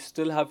 We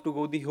still have to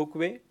go the hook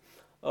way.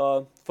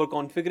 For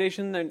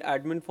configuration and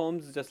admin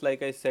forms, just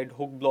like I said,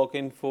 hook block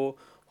info,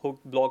 hook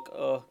block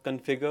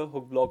configure,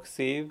 hook block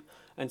save,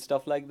 and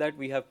stuff like that.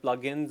 We have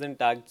plugins and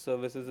tagged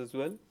services as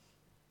well.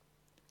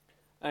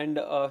 And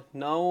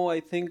now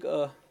I think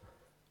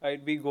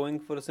I'd be going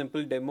for a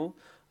simple demo.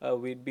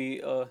 We'd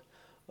be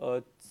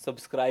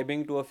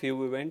subscribing to a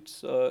few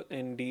events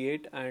in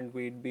D8, and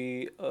we'd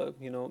be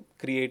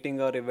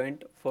creating our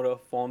event for a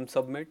form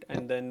submit,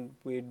 and then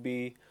we'd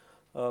be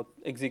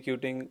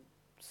executing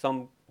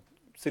some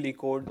silly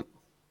code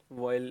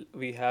while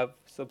we have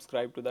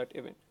subscribed to that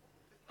event.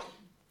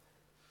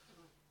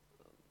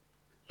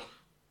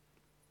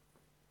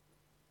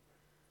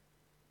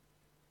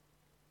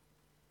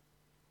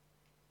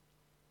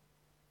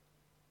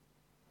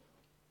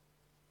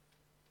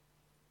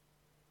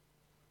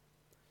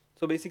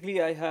 So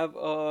basically, I have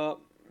a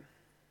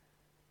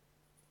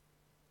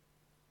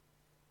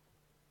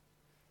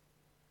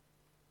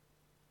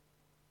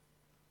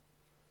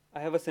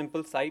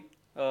simple site.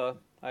 I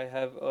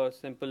have a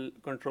simple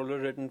controller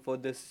written for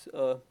this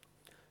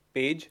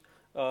page.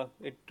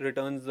 It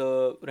returns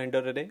the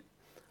render array.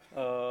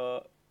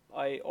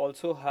 I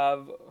also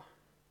have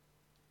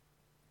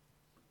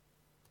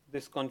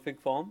this config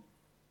form.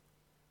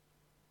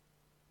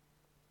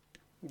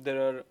 There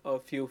are a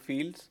few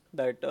fields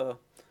that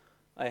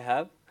I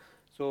have.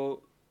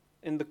 So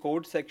in the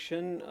code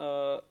section,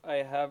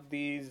 I have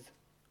these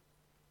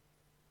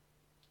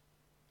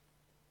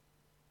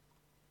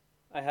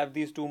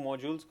two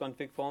modules: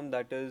 config form,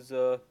 that is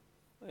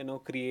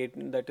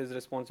that is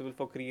responsible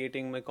for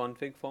creating my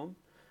config form,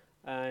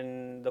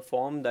 and the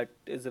form that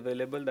is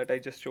available that I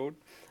just showed.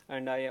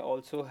 And I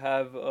also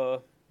have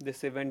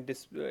this event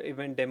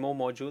demo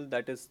module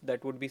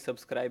that would be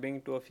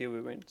subscribing to a few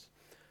events.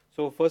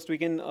 So first we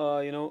can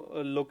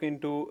look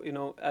into,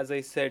 as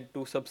I said,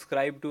 to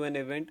subscribe to an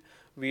event,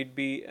 we'd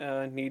be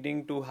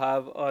needing to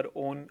have our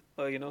own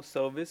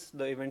service,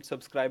 the event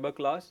subscriber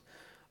class.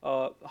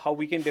 How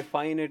we can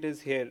define it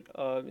is here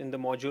in the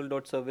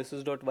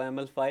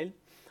module.services.yml file.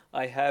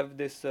 I have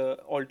this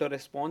alter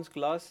response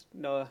class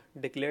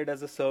declared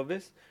as a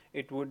service.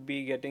 It would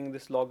be getting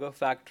this logger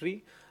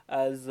factory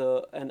as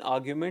an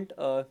argument.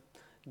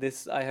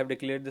 This I have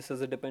declared this as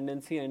a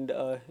dependency, and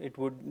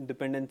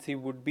dependency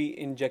would be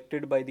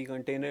injected by the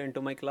container into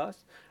my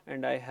class,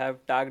 and I have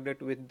tagged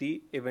it with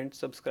the event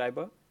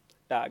subscriber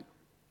tag.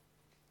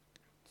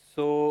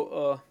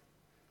 So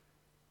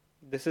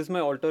this is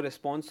my alter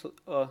response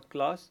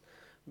class,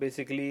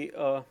 basically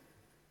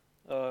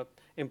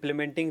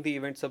implementing the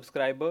event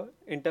subscriber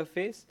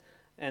interface,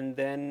 and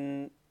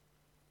then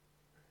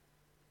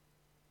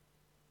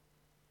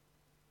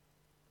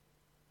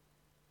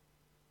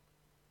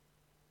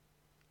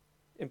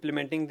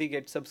implementing the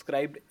get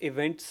subscribed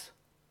events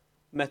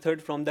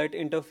method from that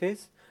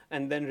interface,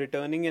 and then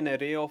returning an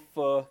array of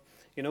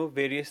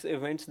various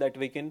events that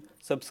we can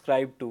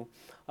subscribe to.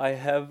 I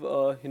have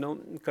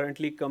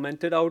currently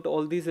commented out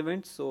all these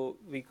events, so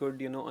we could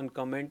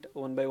uncomment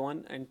one by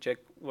one and check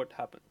what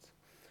happens.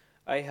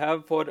 I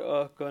have for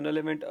kernel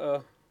event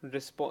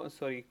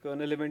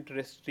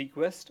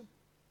request.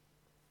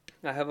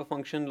 I have a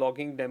function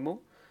logging demo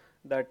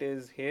that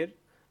is here.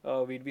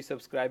 We'd be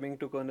subscribing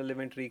to kernel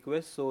event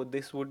requests. So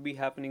this would be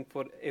happening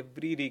for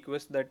every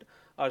request that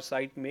our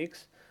site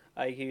makes.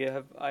 I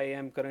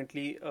am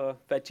currently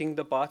fetching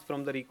the path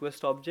from the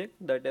request object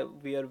that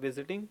we are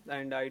visiting,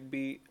 and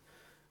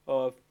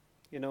uh,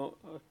 you know,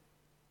 uh,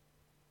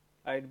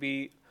 I'd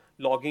be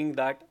logging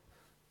that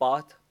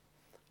path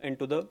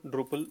into the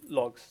Drupal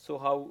logs. So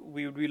how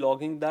we would be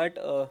logging that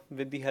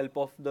with the help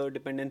of the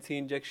dependency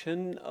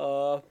injection.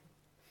 Uh,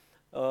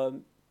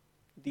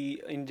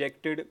 the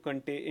injected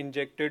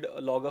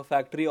logger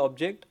factory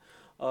object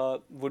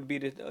would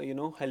be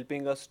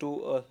helping us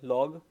to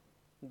log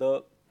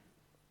the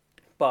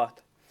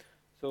path.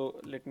 So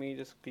let me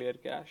just clear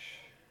cache.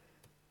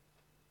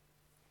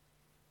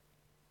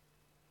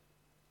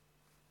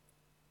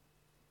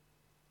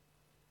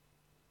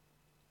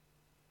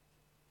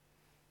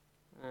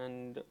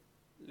 And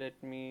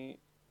let me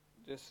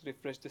just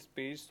refresh this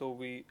page. So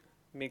we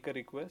make a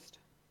request,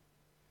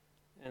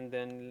 and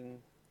then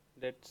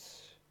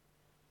let's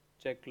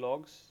check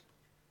logs.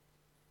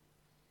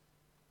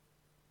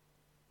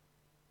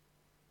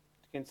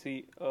 You can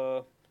see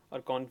our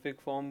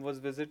config form was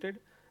visited,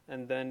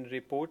 and then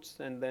reports,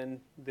 and then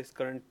this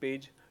current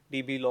page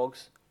db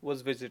logs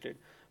was visited.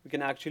 We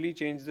can actually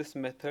change this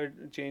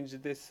method, change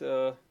this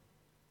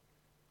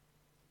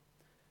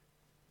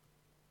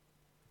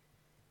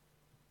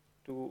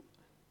to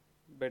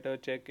better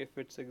check if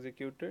it's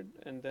executed,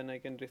 and then I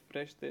can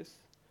refresh this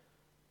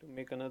to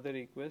make another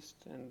request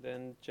and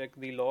then check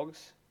the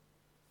logs.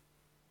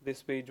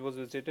 This page was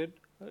visited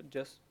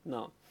just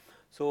now.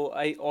 So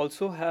I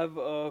also have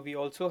we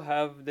also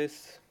have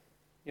this,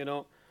 you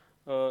know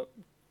uh,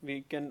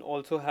 we can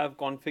also have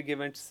config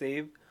event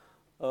save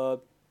uh,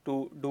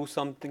 to do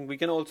something. We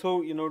can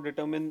also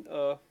determine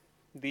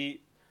the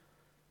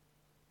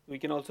we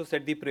can also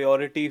set the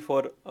priority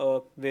for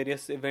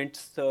various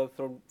events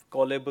from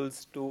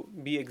callables to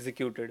be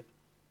executed.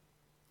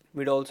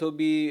 We'd also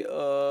be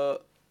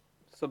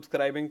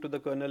subscribing to the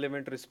kernel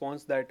event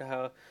response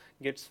that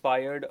gets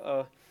fired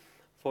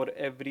for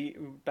every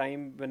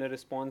time when a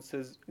response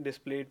is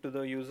displayed to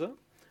the user.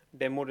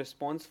 Demo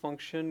response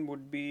function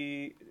would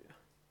be,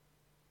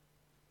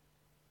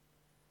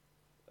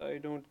 I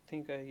don't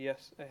think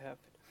yes, I have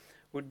it.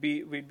 We'd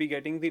be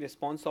getting the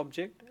response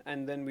object,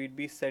 and then we'd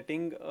be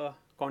setting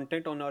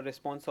content on our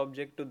response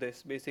object to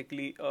this.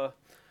 Basically,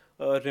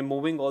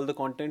 removing all the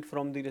content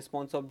from the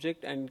response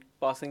object and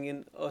passing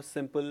in a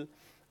simple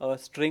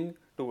string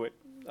to it.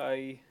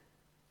 I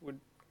would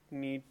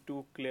need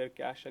to clear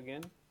cache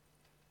again.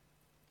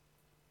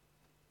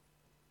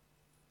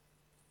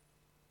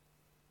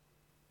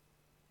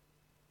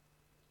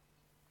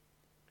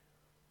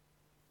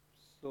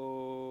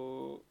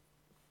 So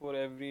for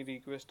every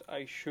request,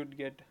 I should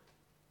get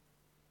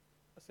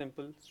a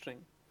simple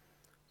string.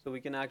 So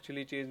we can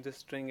actually change the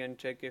string and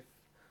check if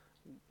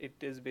it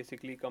is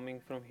basically coming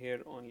from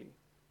here only.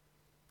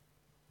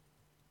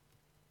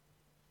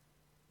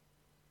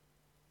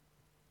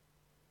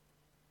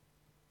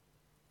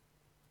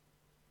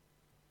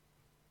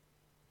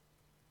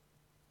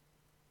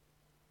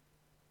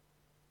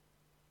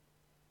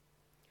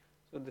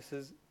 So this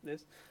is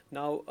this.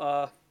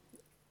 Now,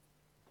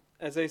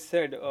 as I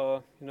said,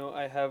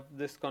 I have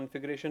this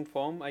configuration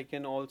form. I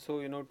can also,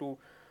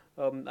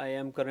 I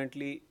am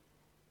currently,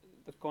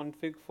 the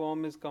config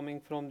form is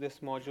coming from this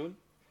module.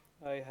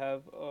 I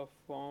have a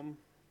form,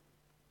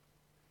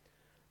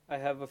 I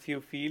have a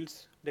few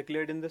fields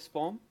declared in this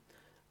form,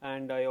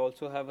 and I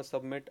also have a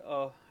submit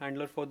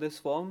handler for this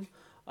form.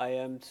 I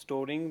am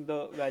storing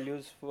the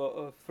values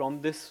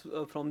from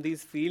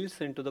these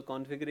fields into the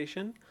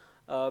configuration.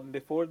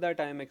 Before that,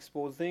 I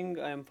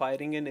am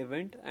firing an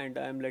event, and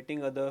I am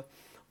letting other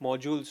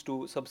modules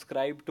to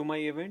subscribe to my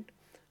event,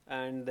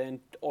 and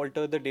then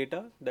alter the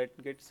data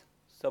that gets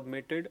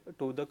submitted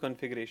to the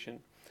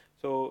configuration.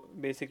 So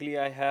basically,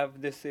 I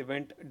have this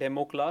event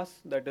demo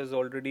class that is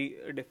already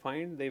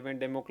defined. The event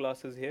demo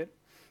class is here.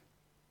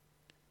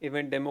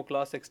 Event demo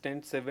class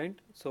extends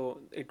event,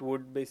 so it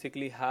would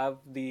basically have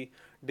the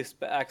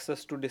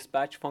access to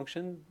dispatch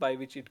function by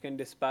which it can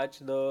dispatch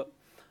the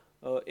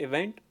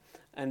event,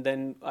 and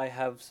then I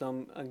have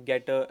some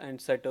getter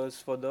and setters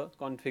for the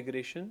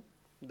configuration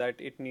that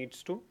it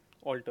needs to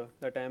alter,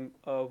 that I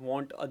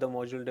want other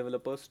module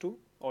developers to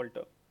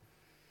alter.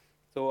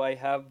 So I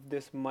have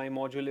this my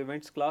module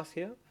events class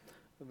here,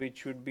 which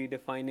should be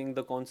defining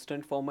the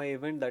constant for my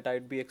event that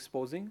I'd be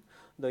exposing.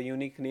 The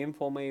unique name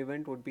for my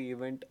event would be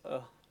event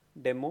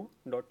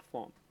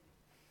demo.form.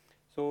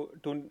 So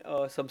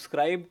to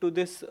subscribe to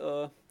this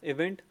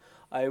event,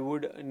 I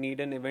would need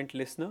an event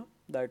listener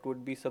that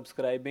would be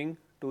subscribing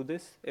to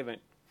this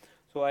event.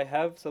 So I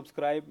have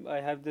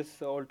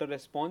this alter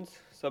response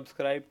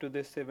subscribe to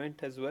this event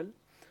as well.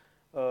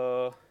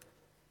 Uh,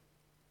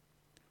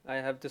 I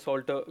have this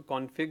alter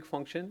config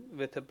function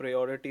with a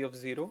priority of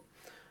 0.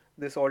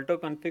 This alter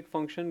config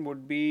function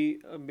would be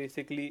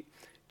basically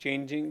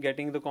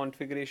getting the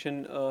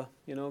configuration,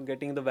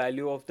 getting the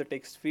value of the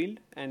text field,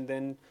 and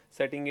then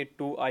setting it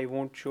to I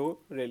won't show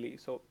really.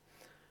 So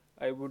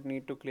I would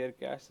need to clear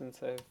cache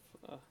since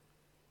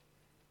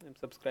I'm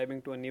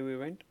subscribing to a new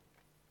event.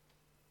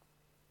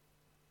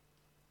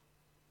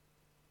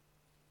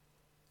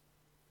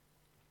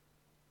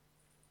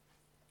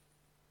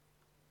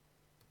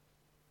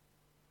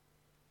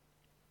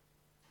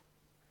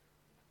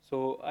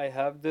 So I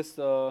have this.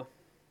 I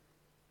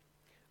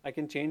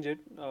can change it.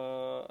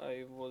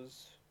 I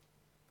was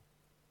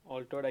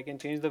altered. I can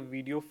change the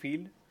video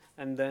field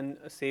and then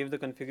save the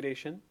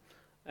configuration,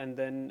 and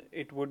then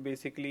it would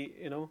basically,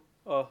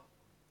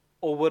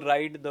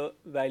 override the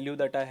value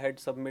that I had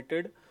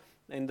submitted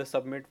in the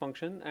submit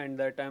function and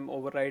that I'm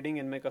overriding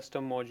in my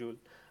custom module.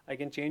 I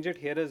can change it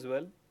here as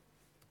well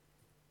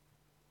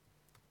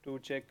to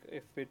check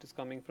if it is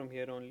coming from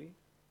here only.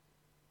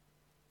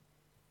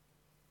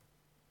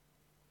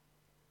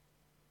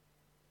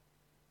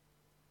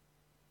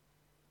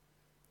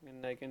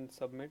 And I can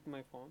submit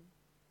my form.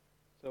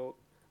 So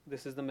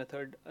this is the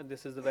method,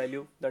 this is the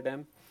value that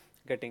I'm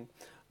getting.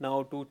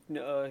 Now to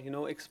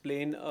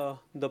explain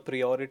the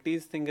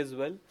priorities thing as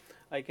well,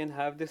 I can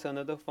have this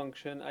another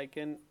function. I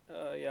can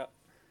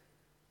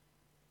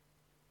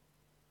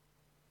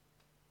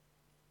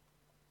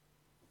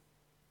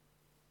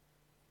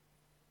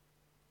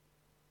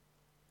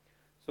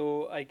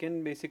So I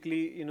can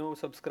basically,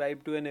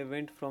 subscribe to an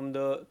event from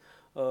the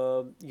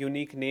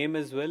unique name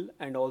as well,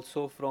 and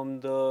also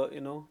from the,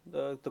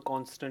 the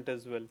constant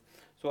as well.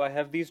 So I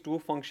have these two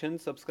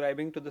functions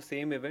subscribing to the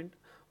same event,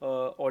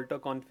 alter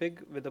config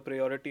with a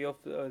priority of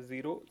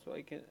 0. So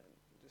I can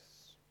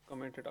just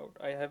comment it out.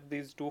 I have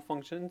these two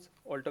functions,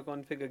 alter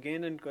config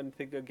again and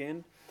config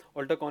again,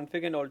 alter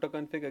config and alter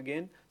config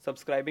again,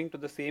 subscribing to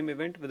the same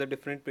event with a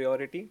different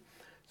priority.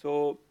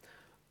 So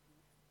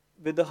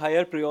with the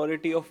higher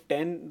priority of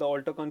 10, the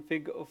alter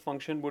config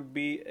function would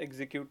be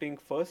executing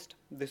first.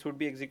 This would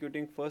be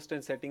executing first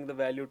and setting the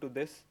value to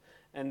this.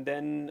 And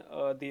then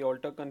the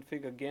alter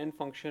config again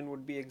function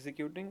would be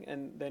executing,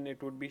 and then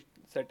it would be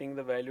setting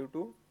the value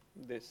to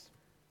this.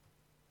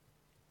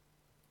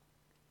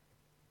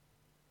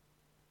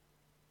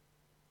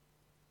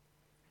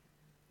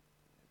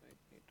 I might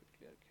need to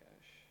clear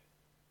cache.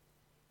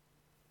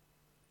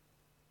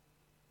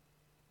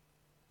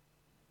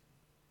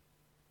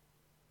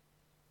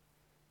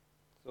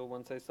 So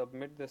once I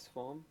submit this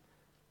form,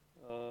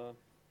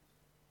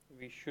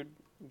 we should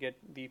get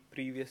the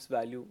previous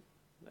value.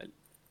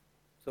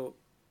 So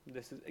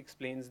this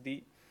explains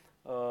the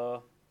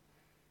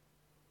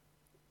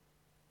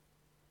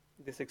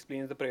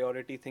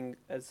priority thing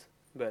as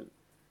well.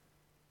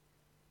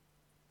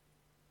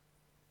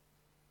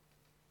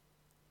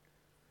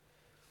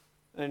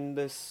 And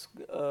this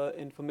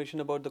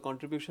information about the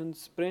contribution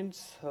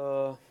sprints.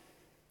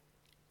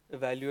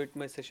 Evaluate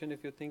my session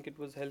if you think it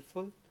was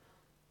helpful.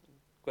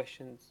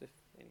 Questions, if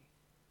any.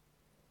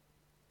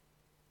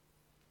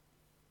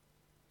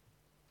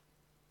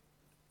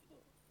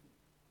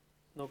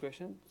 No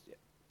questions? Yeah.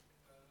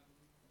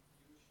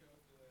 You showed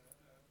the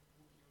book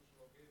use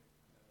login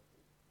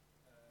book.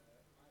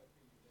 In my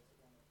opinion, that's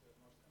one of the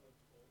most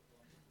eligible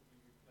ones to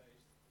be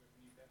replaced with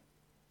an event.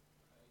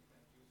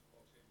 Event use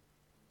login.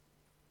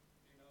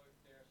 Do you know if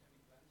there's any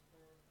plans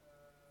for?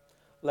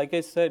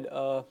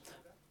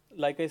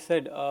 Like I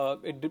said,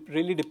 it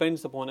really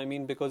depends upon. I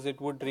mean, because it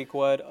would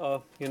require,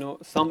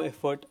 some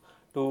effort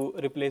to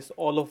replace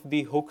all of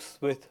the hooks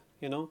with,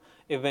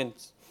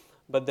 events.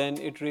 But then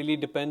it really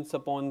depends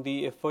upon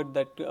the effort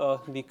that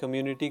the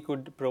community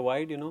could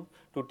provide, to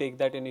take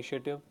that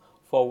initiative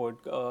forward.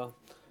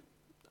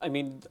 I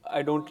mean,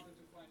 I don't. To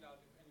find out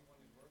if anyone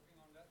is working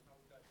on that, how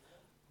would I do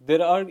that?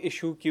 There are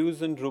issue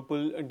queues in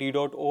Drupal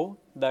d.o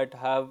that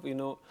have,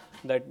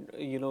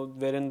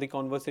 wherein the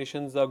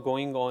conversations are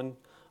going on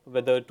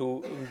whether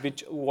to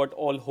what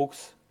all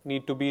hooks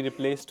need to be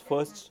replaced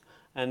first,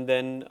 and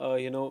then,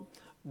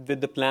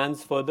 with the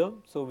plans further.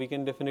 So we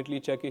can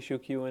definitely check issue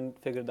queue and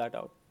figure that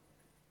out.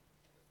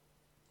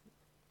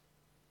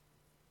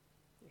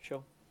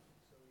 Sure.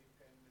 So you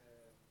can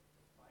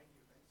find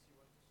events you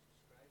want to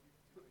subscribe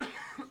to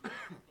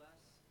class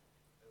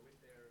with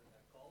their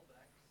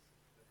callbacks,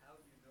 but how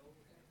do you know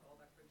in the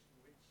callback function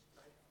which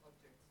type of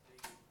objects they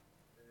receive?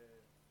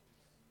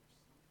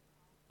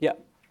 Yeah.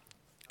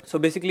 So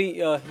basically,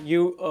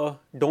 you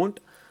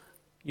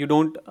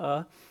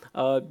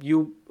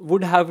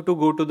would have to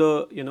go to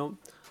the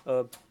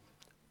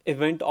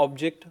event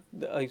object.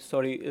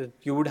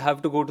 You would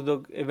have to go to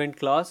the event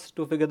class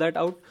to figure that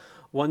out.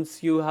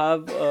 Once you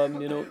have,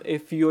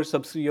 if your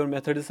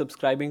method is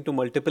subscribing to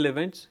multiple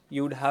events,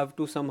 you would have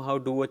to somehow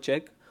do a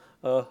check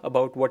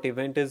about what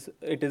event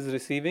it is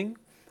receiving,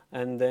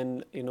 and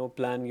then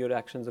plan your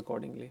actions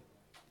accordingly.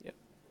 Yeah.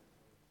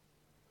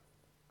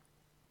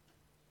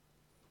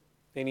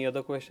 Any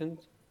other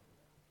questions?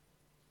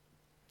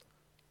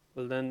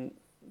 Well then,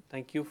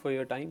 thank you for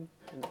your time,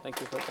 and thank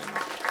you for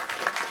coming.